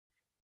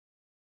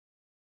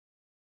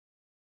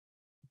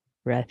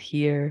 Breath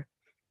here.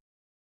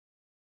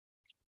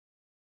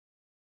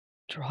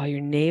 Draw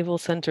your navel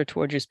center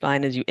towards your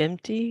spine as you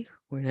empty.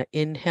 We're going to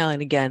inhale,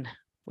 and again,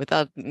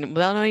 without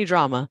any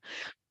drama,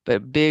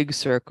 but big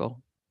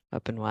circle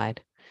up and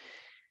wide.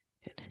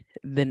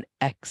 Then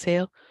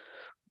exhale,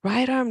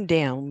 right arm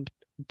down,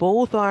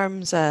 both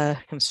arms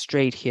come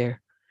straight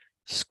here.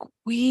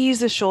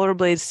 Squeeze the shoulder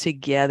blades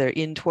together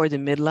in toward the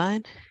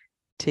midline.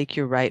 Take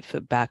your right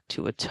foot back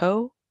to a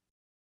toe.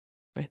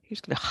 Right, you're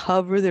just going to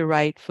hover the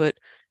right foot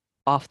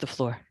off the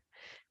floor.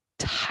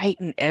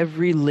 Tighten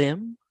every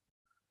limb.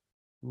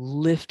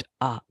 Lift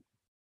up.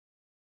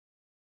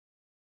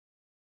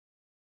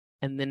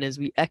 And then as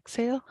we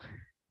exhale,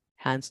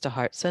 hands to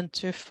heart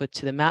center, foot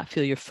to the mat.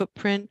 Feel your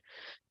footprint.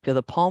 Feel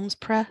the palms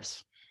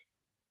press.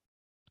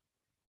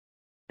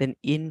 Then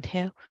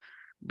inhale,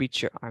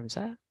 reach your arms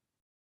up.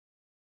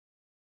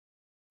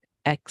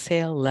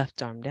 Exhale,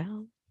 left arm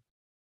down.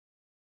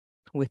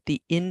 With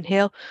the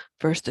inhale,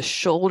 first the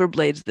shoulder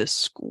blades, the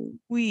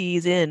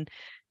squeeze in.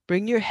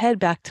 Bring your head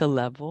back to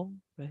level,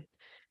 right?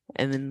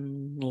 And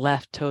then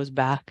left toes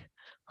back.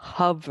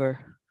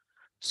 Hover.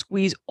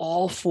 Squeeze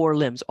all four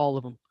limbs, all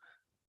of them.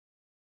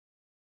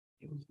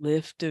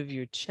 Lift of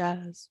your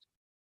chest.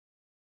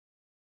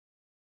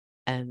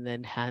 And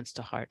then hands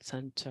to heart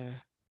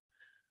center.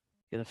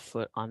 Get a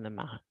foot on the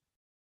mat.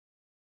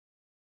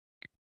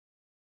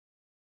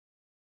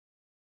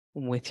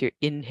 With your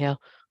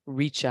inhale,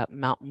 reach up,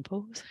 mountain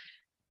pose.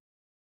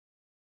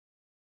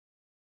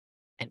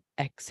 And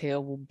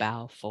exhale, we'll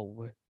bow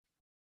forward.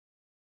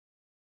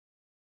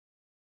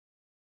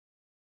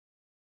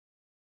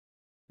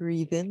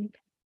 Breathe in,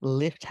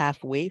 lift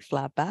halfway,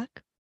 flat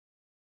back.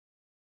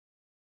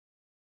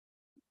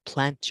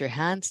 Plant your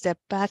hand, step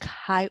back,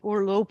 high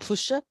or low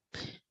push up.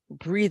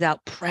 Breathe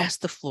out, press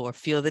the floor.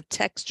 Feel the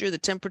texture, the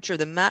temperature of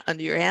the mat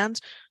under your hands.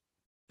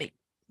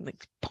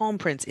 Make palm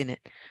prints in it.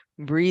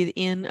 Breathe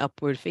in,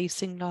 upward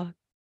facing dog.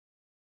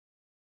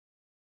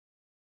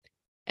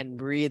 And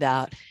breathe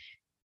out,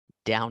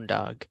 down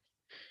dog.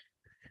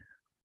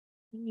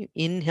 You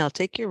inhale,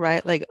 take your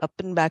right leg up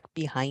and back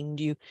behind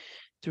you.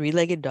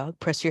 Three-legged dog.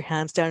 Press your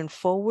hands down and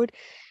forward.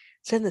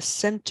 Send the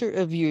center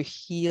of your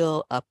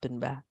heel up and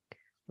back.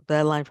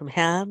 That line from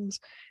hands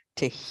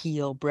to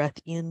heel. Breath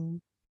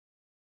in.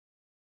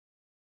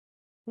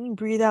 And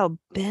breathe out.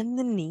 Bend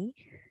the knee.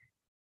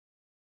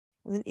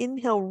 And then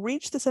inhale,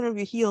 reach the center of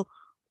your heel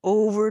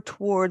over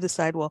toward the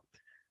sidewall,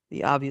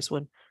 the obvious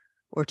one,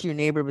 or to your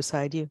neighbor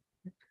beside you,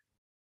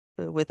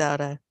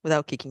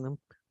 without kicking them.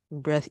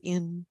 And breath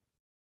in.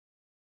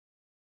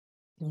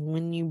 And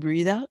when you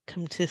breathe out,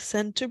 come to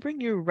center,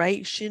 bring your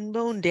right shin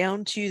bone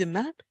down to the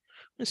mat.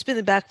 I'm gonna spin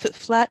the back foot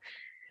flat,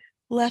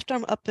 left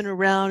arm up and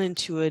around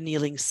into a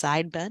kneeling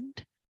side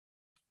bend.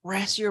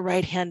 Press your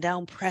right hand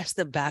down, press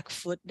the back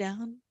foot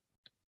down,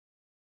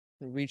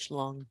 and reach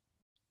long.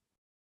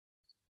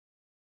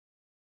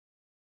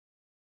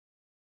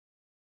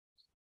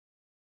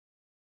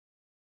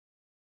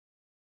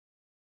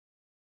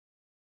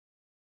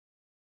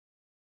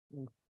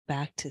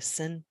 Back to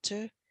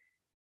center,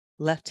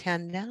 left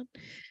hand down,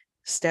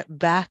 step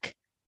back,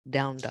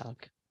 down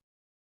dog.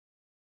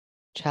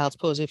 Child's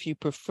pose if you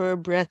prefer.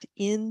 Breath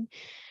in,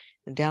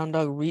 down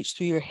dog, reach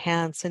through your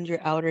hands, send your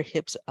outer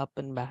hips up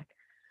and back.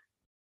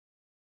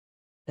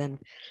 Then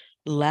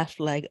left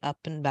leg up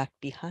and back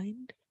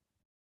behind.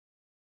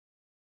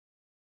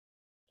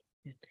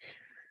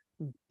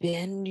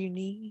 Bend your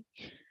knee,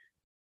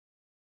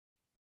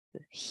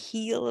 the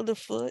heel of the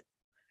foot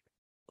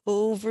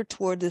over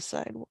toward the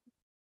sidewalk.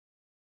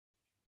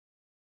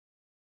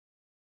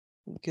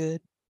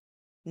 Good.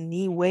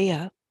 Knee way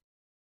up.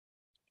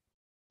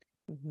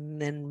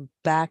 And then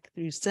back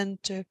through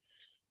center,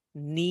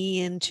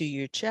 knee into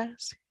your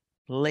chest.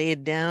 Lay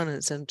it down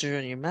and center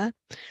on your mat.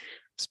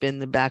 Spin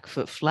the back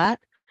foot flat.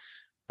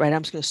 Right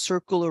arm's going to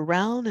circle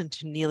around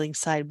into kneeling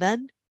side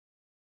bend.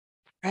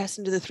 Press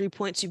into the 3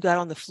 points you've got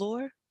on the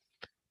floor.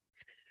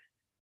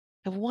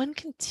 Have one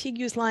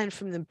contiguous line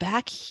from the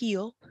back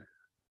heel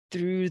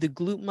through the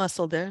glute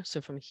muscle there.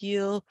 So from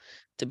heel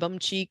to bum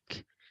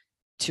cheek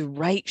to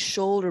right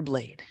shoulder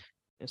blade.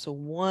 And so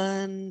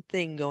one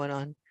thing going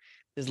on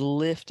is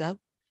lift up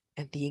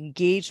and the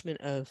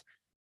engagement of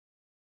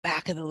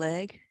back of the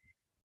leg,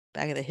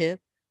 back of the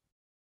hip,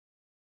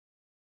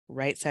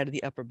 right side of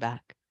the upper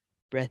back.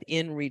 Breath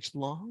in, reach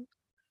long.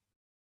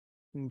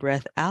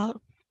 Breath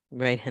out,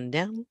 right hand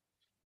down.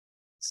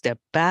 Step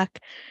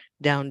back,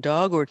 down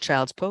dog or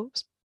child's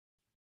pose.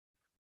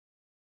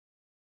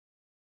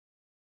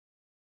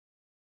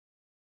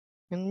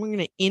 And we're going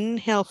to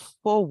inhale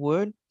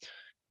forward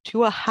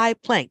to a high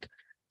plank.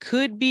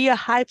 Could be a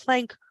high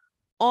plank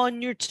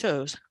on your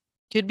toes.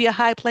 Could be a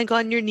high plank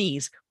on your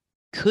knees.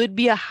 Could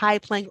be a high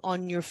plank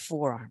on your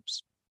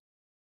forearms.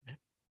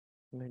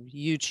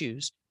 You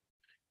choose.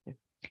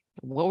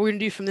 What we're going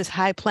to do from this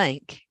high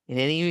plank,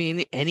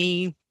 in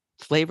any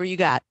flavor you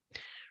got,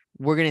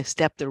 we're going to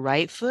step the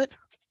right foot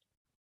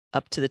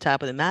up to the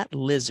top of the mat,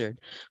 lizard.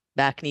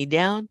 Back knee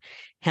down,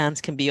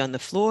 hands can be on the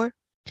floor,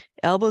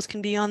 elbows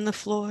can be on the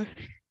floor.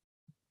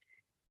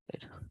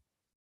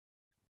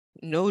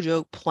 No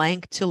joke,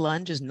 plank to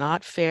lunge is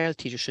not fair. The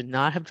teacher should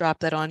not have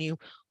dropped that on you.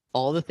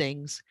 All the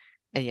things,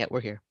 and yet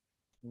we're here.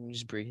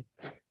 Just breathe.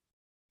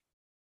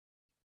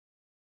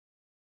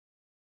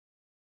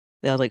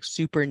 They're like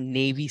super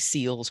Navy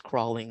SEALs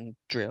crawling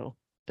drill,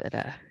 but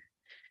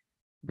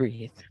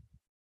breathe.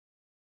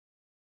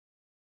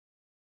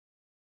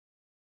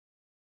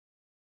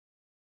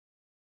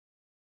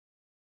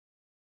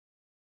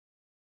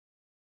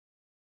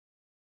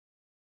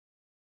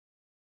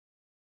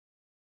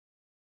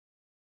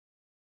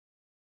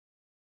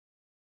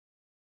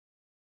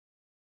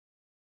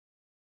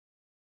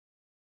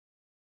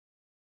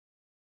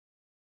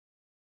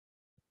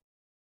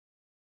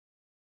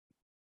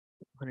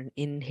 On an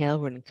inhale,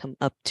 we're going to come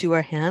up to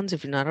our hands.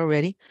 If you're not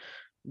already,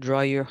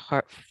 draw your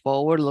heart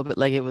forward a little bit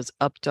like it was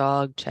up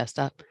dog, chest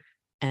up,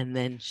 and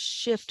then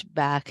shift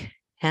back,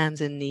 hands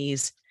and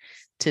knees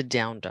to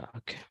down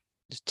dog.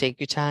 Just take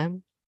your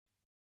time,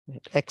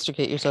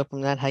 extricate yourself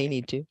from that how you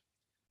need to.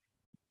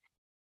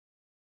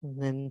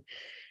 And then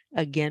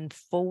again,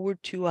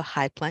 forward to a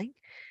high plank,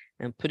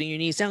 and putting your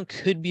knees down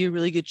could be a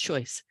really good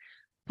choice.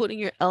 Putting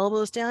your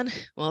elbows down,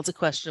 well, it's a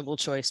questionable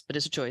choice, but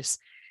it's a choice.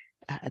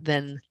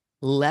 Then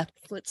left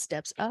foot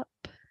steps up,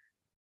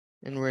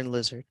 and we're in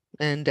lizard.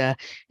 And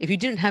if you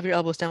didn't have your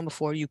elbows down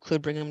before, you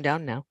could bring them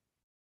down now.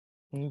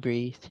 And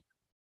breathe.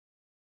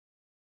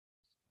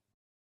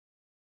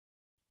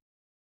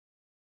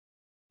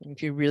 And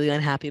if you're really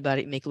unhappy about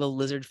it, make a little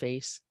lizard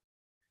face.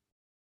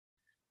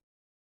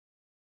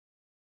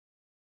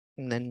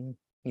 And then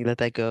you let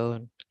that go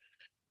and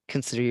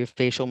consider your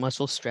facial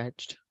muscles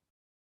stretched.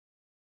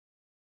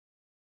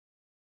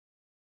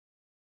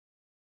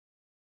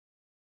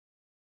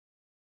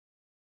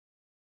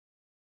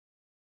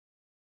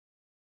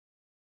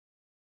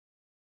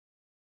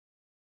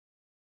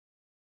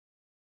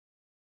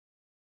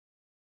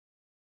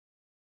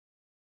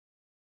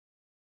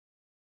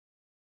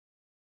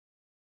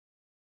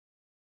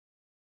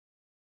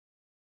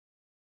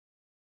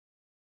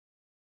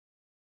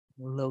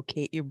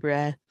 Locate your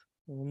breath.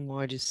 One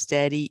more, just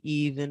steady,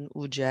 even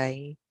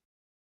ujjayi.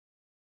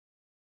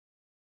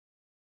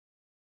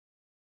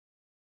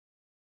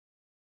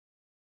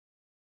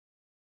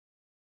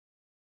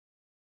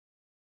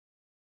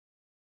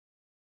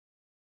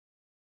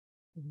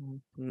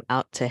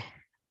 Out to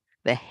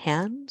the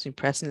hands. You're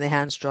pressing the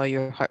hands, draw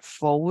your heart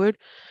forward.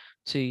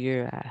 So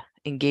you're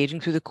engaging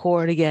through the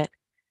core to get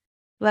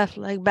left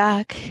leg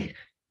back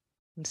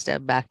and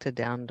step back to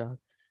down dog.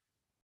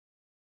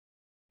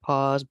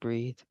 Pause,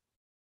 breathe.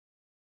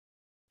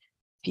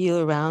 Feel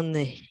around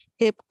the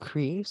hip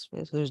crease.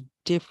 So there's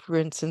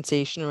different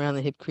sensation around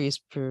the hip crease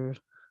for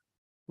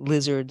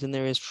lizards than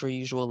there is for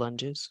usual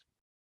lunges.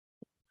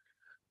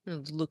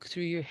 Look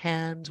through your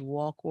hands,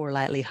 walk or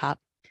lightly hop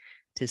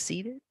to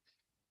seated.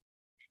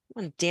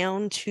 And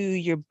down to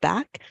your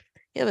back.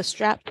 You have a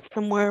strap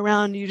somewhere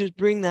around you, just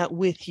bring that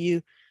with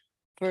you.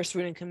 First,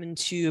 we're going to come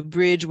into a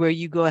bridge where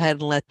you go ahead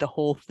and let the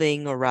whole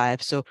thing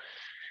arrive. So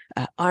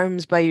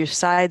arms by your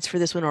sides for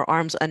this one, or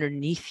arms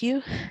underneath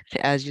you,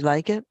 as you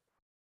like it.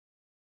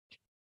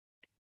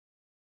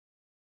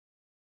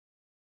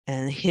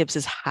 And hips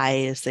as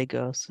high as they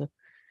go. So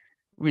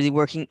really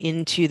working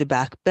into the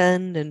back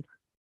bend and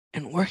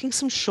working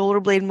some shoulder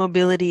blade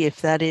mobility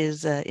if that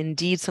is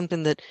indeed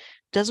something that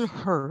doesn't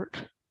hurt.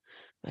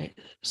 Right?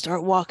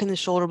 Start walking the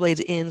shoulder blades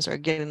in,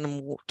 start getting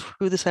them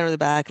through the center of the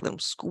back, let them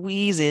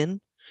squeeze in.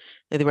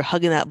 Like they were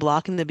hugging that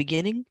block in the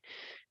beginning.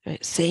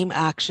 Right? Same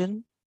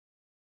action,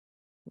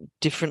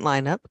 different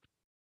lineup.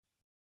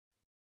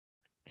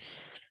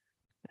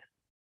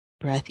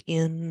 Breath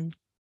in.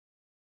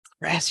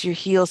 Press your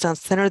heels down.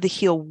 Center of the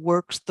heel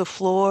works the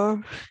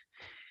floor.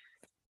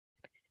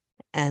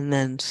 And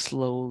then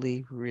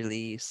slowly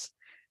release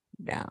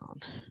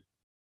down.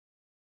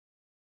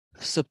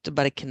 Supta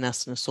Baddha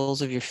Konasana,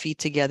 soles of your feet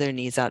together,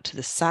 knees out to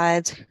the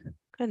sides. Go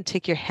ahead and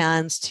take your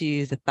hands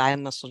to the thigh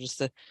muscle, just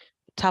the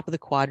top of the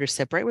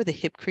quadricep, right where the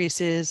hip crease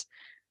is.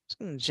 Just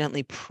going to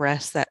gently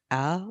press that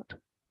out.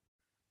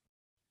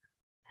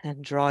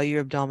 And draw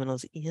your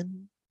abdominals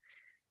in.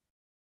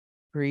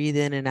 Breathe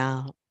in and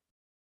out.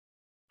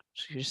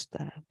 So just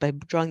by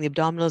drawing the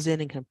abdominals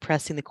in and kind of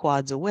pressing the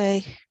quads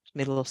away, just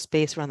made a little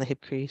space around the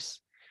hip crease.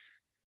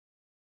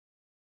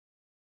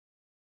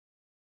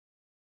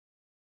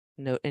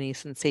 Note any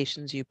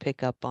sensations you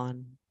pick up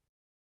on.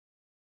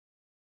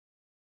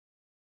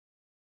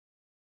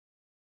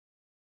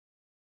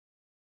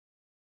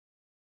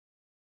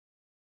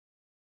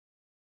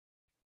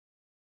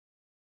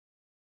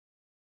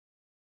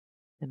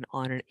 And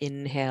on an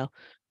inhale,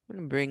 I'm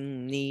going to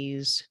bring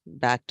knees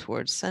back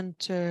towards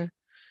center.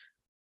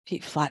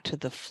 Feet flat to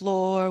the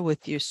floor.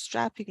 With your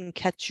strap, you can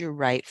catch your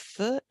right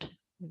foot.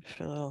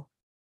 For a little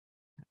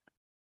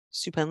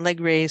supine leg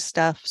raise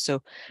stuff.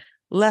 So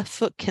left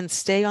foot can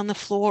stay on the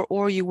floor,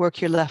 or you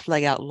work your left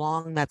leg out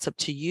long. That's up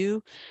to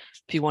you.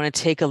 If you want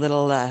to take a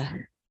little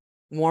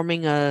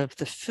warming of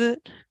the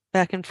foot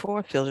back and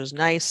forth, feels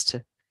nice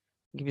to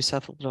give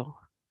yourself a little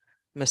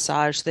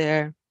massage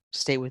there.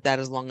 Stay with that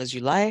as long as you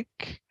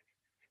like.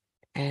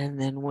 And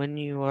then when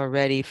you are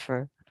ready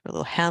for a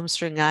little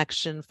hamstring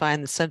action,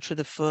 find the center of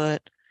the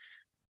foot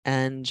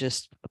and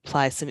just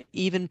apply some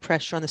even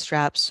pressure on the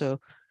straps. So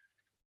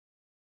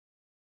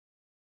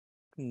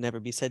never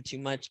be said too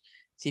much.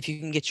 See if you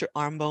can get your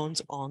arm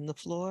bones on the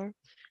floor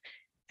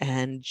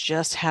and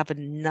just have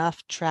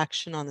enough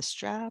traction on the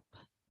strap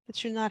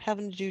that you're not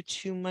having to do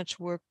too much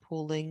work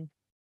pulling.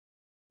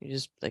 You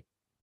just like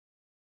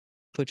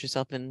put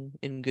yourself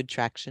in good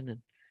traction and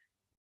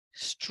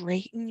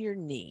straighten your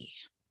knee.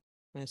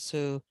 And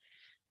so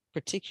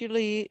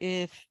particularly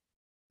if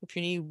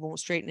your knee won't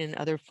straighten in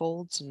other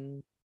folds,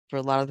 and for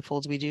a lot of the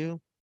folds we do,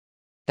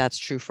 that's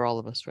true for all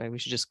of us, right? We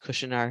should just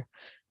cushion our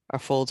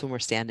folds when we're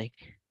standing.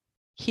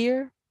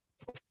 Here,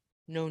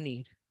 no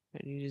need.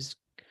 Right? You just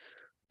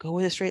go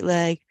with a straight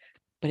leg,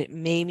 but it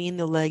may mean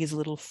the leg is a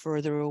little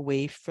further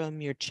away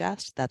from your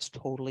chest. That's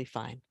totally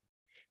fine.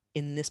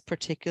 In this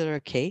particular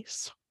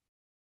case,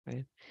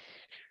 right?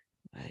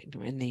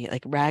 In the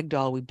like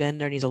ragdoll, we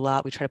bend our knees a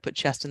lot. We try to put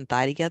chest and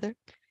thigh together.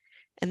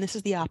 And this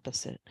is the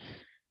opposite.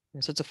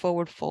 So it's a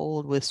forward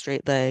fold with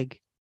straight leg.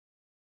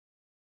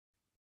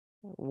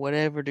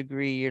 Whatever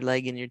degree your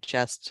leg and your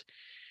chest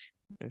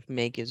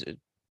make is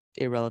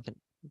irrelevant.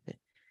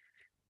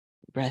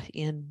 Breath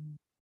in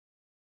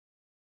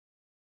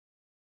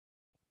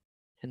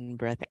and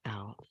breath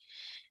out.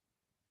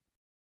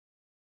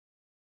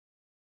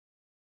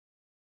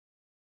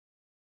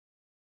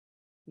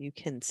 You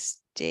can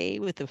stay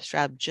with the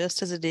strap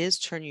just as it is.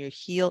 Turn your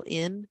heel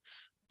in,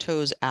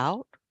 toes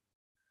out,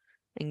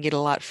 and get a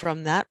lot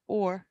from that.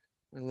 Or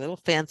a little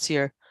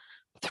fancier,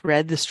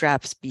 thread the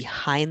straps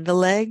behind the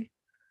leg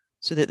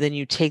so that then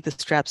you take the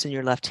straps in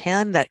your left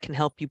hand. That can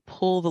help you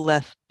pull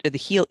the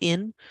heel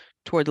in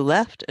toward the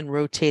left and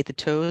rotate the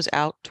toes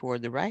out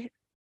toward the right.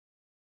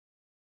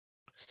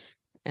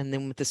 And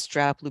then with the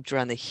strap looped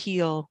around the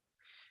heel,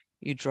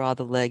 you draw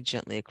the leg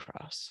gently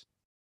across.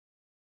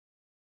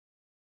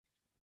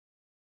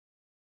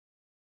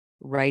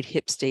 Right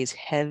hip stays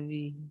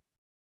heavy.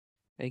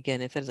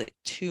 Again, if there's like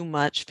too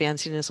much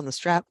fanciness on the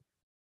strap,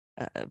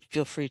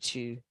 feel free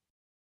to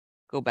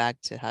go back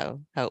to how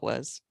it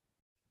was.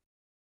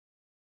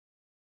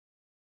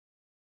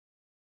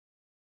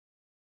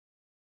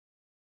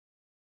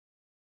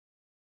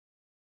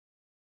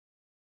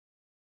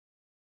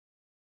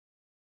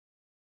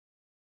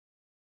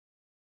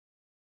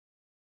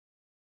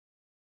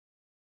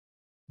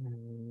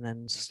 And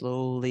then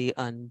slowly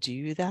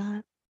undo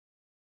that.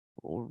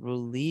 We'll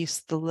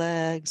release the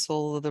leg,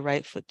 sole of the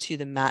right foot to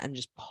the mat and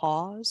just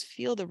pause.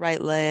 Feel the right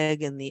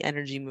leg and the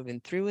energy moving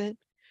through it.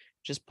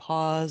 Just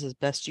pause as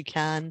best you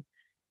can.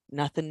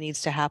 Nothing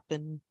needs to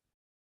happen.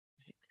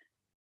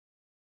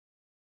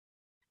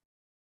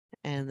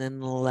 And then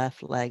the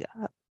left leg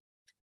up.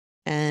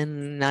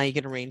 And now you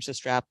can arrange the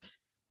strap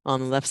on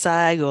the left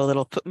side, go a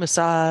little foot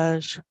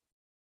massage.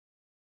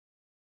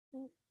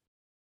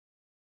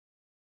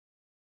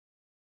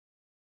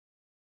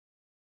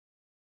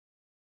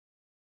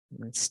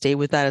 And stay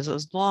with that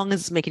as long as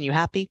it's making you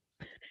happy.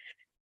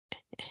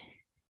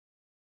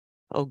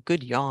 Oh,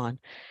 good yawn.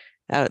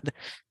 That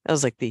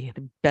was like the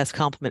best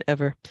compliment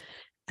ever.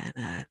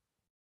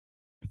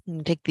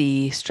 And take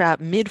the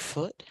strap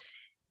midfoot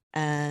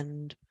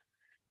and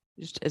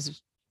just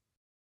as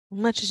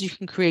much as you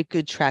can create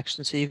good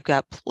traction. So you've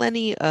got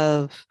plenty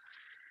of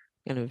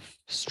kind of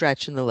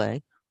stretch in the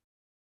leg,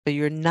 but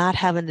you're not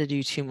having to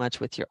do too much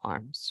with your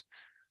arms.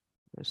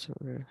 So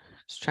we're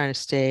just trying to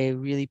stay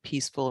really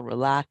peaceful and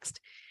relaxed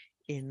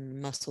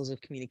in muscles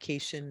of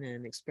communication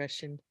and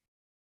expression.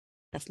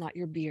 That's not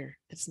your beer.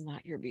 It's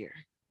not your beer.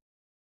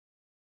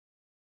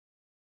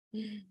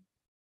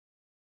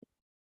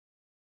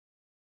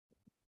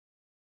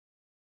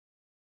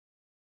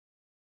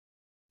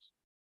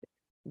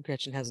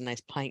 Gretchen has a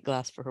nice pint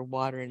glass for her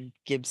water, and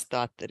Gibbs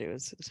thought that it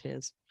was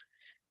his.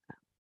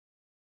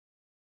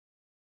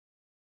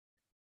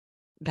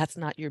 That's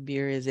not your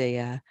beer is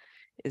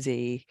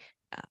a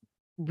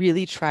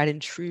really tried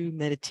and true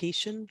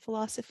meditation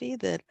philosophy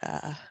that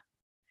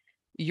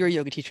your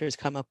yoga teacher has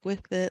come up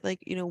with. That, like,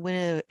 when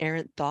an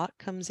errant thought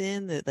comes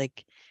in, that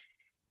like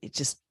it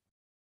just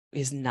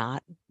is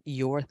not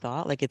your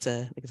thought. Like it's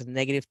a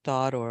negative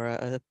thought or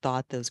a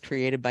thought that was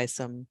created by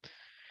some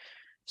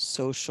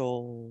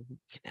social,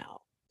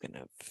 kind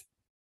of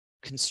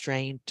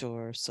constraint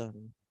or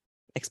some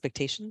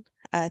expectation.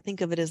 I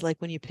think of it as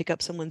like when you pick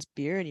up someone's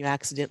beer and you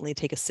accidentally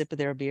take a sip of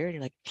their beer and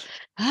you're like,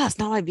 it's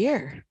not my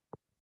beer.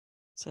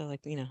 So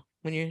like,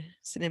 when you're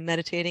sitting and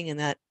meditating and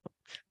that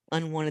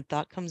unwanted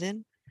thought comes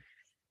in,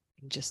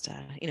 just,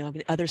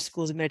 other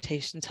schools of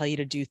meditation tell you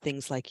to do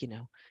things like,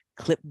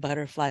 clip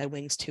butterfly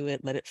wings to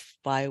it, let it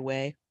fly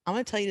away. I'm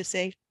going to tell you to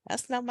say,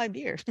 that's not my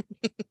beer.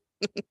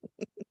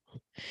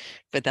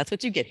 But that's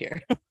what you get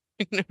here.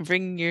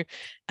 Bring your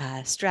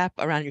strap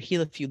around your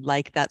heel if you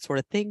like that sort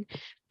of thing.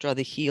 Draw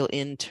the heel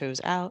in, toes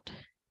out,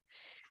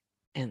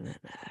 and then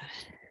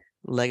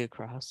leg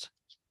across.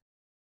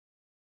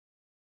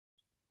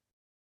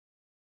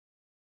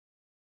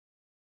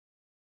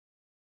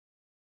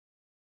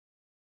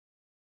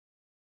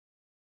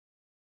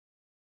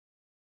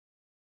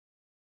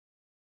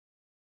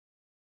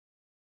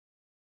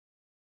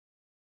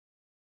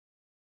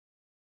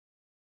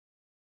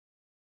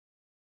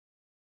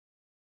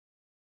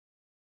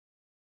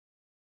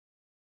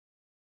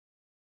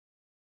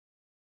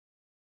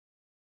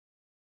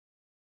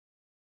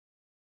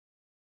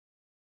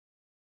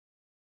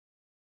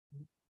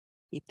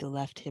 Keep the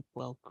left hip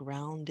well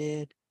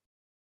grounded.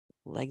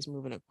 Legs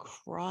moving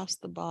across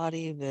the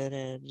body, but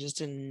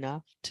just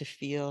enough to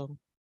feel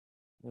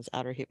those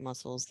outer hip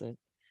muscles that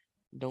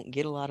don't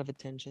get a lot of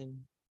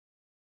attention.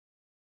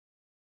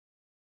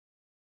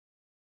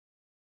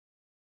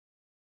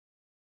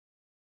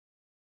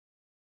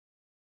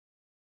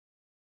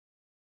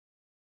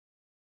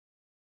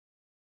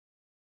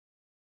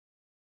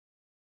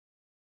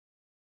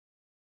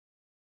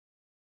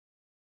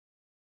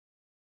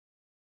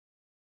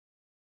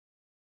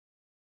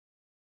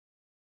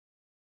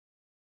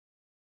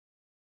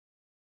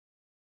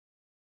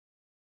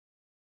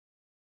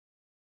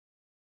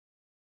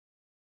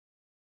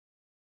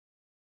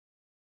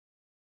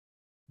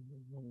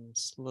 And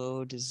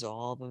slow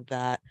dissolve of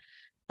that.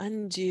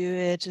 Undo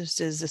it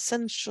just as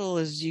essential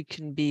as you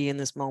can be in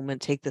this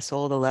moment. Take the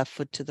sole of the left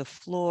foot to the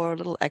floor, a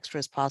little extra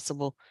as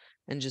possible,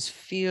 and just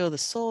feel the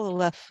sole of the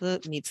left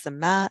foot meets the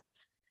mat.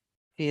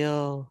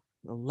 Feel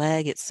the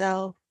leg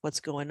itself,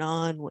 what's going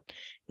on. What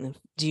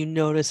do you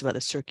notice about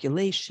the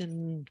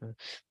circulation, the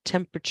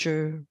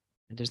temperature?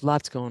 There's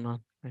lots going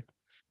on, right?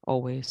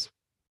 Always.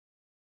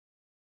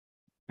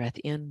 Breath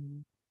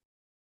in.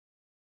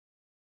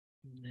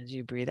 As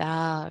you breathe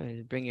out,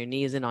 bring your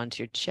knees in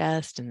onto your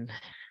chest and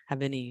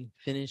have any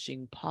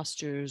finishing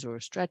postures or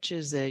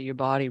stretches that your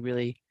body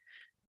really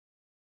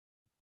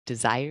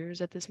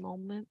desires at this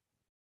moment.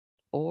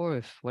 Or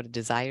if what it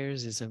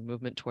desires is a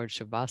movement towards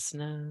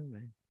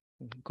Shavasana,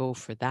 go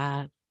for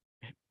that.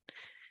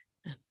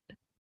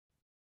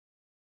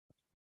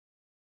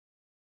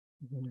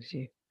 As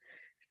you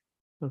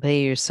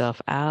lay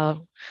yourself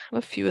out, a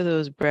few of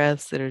those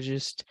breaths that are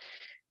just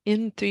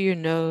in through your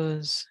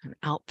nose and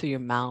out through your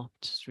mouth,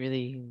 just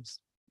really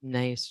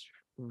nice,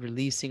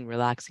 releasing,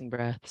 relaxing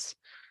breaths.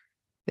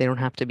 They don't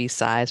have to be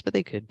sighs, but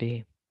they could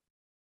be.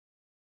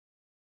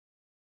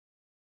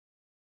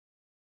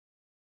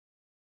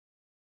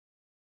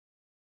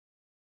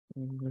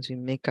 As we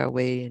make our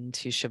way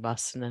into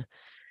Shavasana,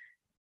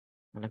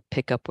 I'm going to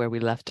pick up where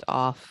we left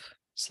off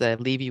so that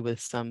I leave you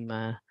with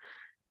some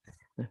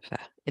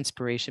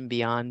inspiration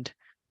beyond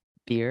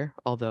beer,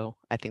 although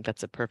I think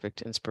that's a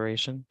perfect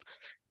inspiration.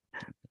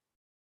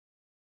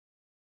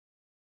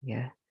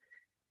 Yeah.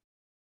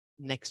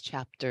 Next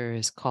chapter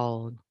is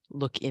called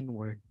Look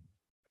Inward.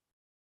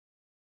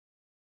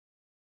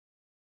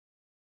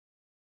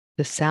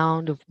 The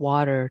sound of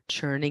water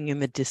churning in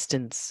the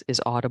distance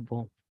is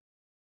audible.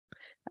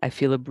 I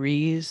feel a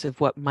breeze of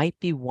what might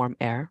be warm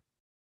air,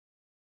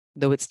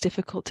 though it's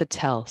difficult to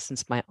tell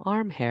since my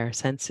arm hair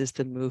senses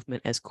the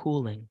movement as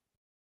cooling.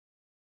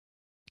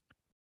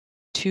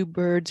 Two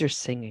birds are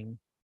singing,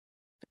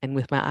 and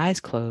with my eyes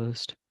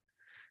closed,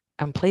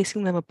 I'm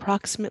placing them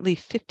approximately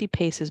 50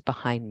 paces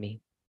behind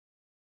me,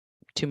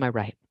 to my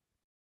right.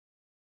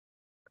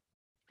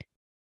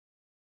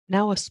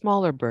 Now a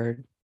smaller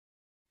bird,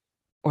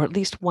 or at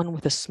least one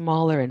with a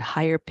smaller and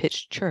higher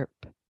pitched chirp,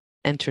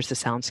 enters the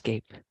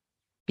soundscape,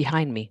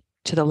 behind me,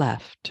 to the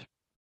left.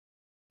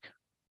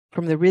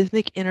 From the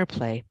rhythmic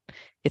interplay,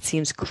 it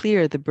seems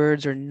clear the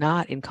birds are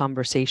not in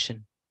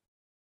conversation.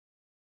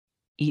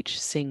 Each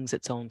sings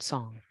its own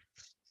song.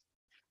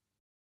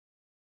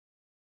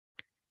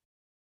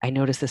 I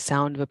notice the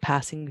sound of a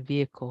passing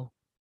vehicle,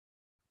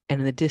 and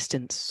in the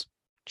distance,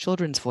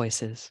 children's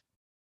voices.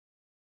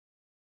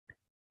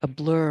 A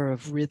blur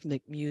of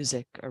rhythmic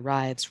music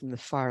arrives from the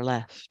far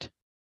left.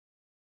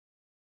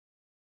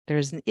 There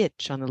is an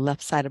itch on the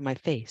left side of my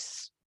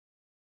face,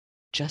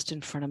 just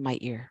in front of my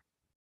ear.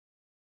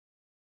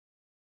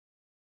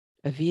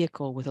 A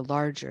vehicle with a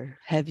larger,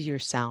 heavier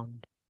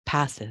sound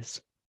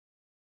passes,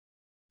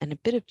 and a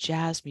bit of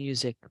jazz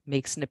music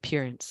makes an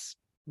appearance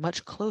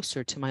much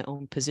closer to my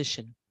own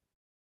position.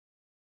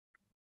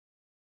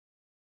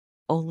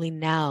 Only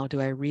now do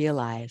I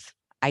realize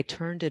I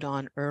turned it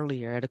on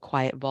earlier at a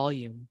quiet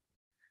volume,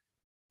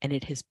 and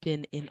it has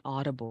been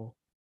inaudible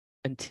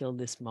until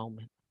this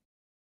moment.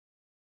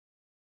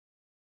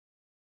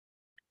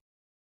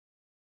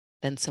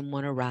 Then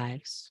someone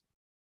arrives.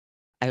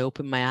 I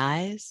open my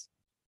eyes,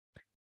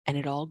 and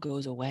it all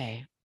goes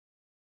away.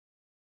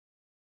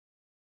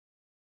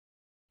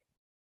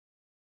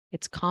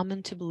 It's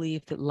common to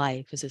believe that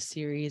life is a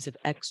series of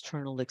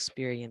external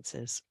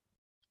experiences,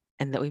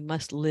 and that we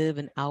must live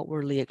an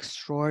outwardly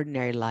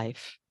extraordinary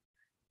life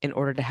in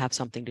order to have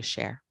something to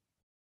share.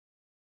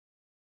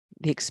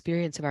 The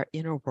experience of our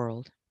inner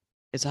world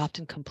is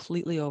often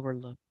completely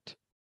overlooked.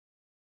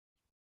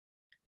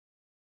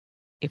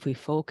 If we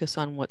focus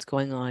on what's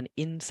going on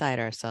inside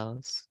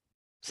ourselves,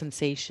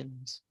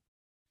 sensations,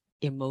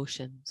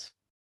 emotions,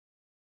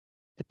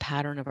 the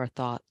pattern of our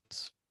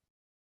thoughts,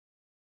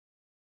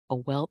 a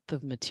wealth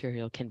of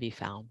material can be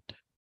found.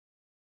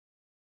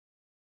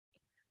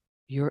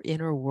 Your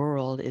inner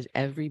world is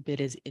every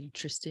bit as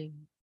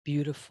interesting,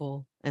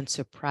 beautiful, and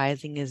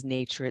surprising as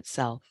nature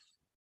itself.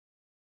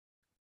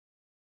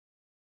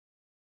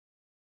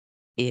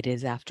 It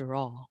is, after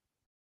all,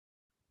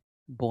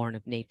 born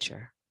of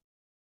nature.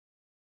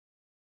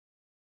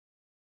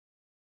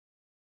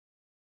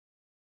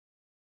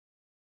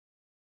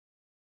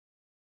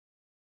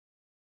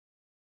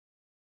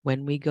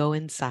 When we go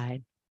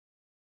inside,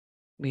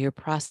 we are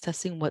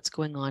processing what's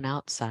going on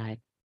outside.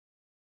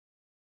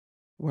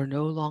 We're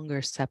no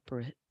longer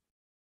separate.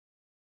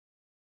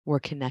 We're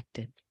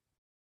connected.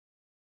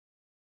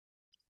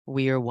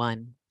 We are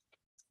one.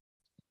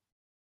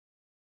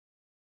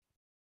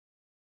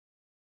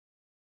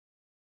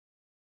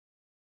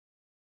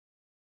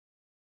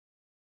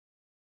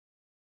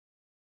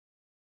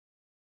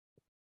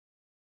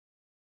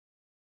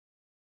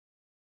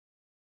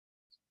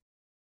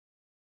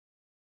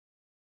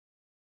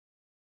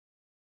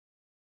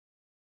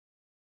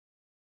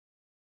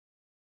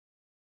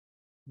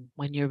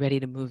 When you're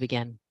ready to move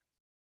again,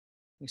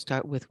 you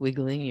start with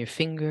wiggling your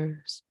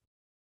fingers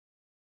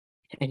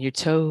and your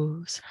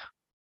toes.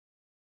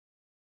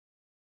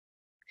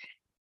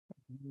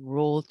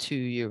 Roll to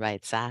your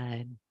right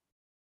side.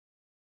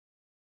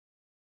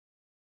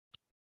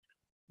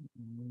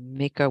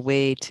 Make our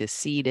way to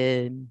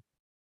seated. And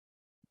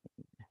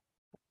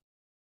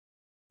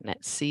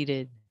that's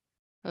seated.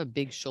 A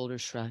big shoulder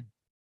shrug.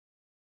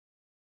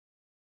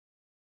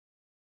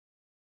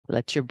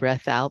 Let your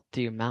breath out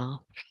through your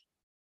mouth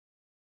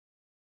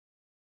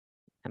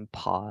and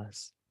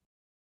pause.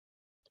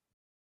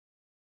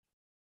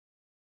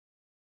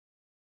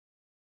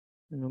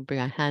 And we'll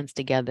bring our hands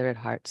together at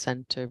heart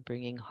center,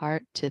 bringing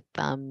heart to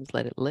thumbs,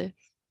 let it lift.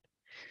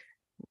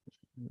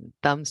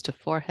 Thumbs to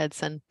forehead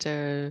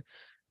center,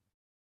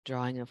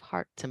 drawing of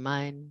heart to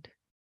mind.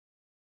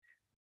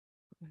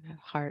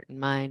 Heart and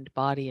mind,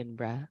 body and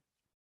breath.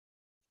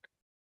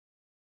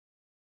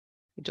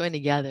 We join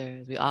together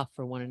as we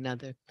offer one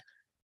another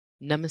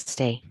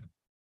namaste.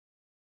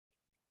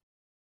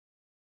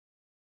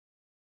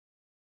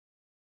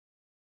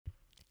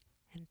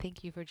 And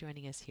thank you for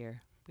joining us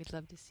here. We'd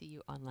love to see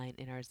you online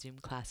in our Zoom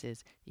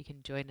classes. You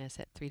can join us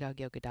at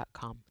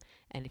 3dogyoga.com.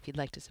 And if you'd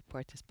like to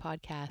support this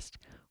podcast,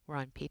 we're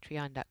on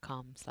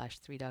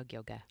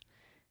patreon.com/3dogyoga.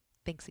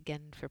 Thanks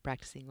again for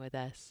practicing with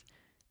us.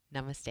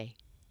 Namaste.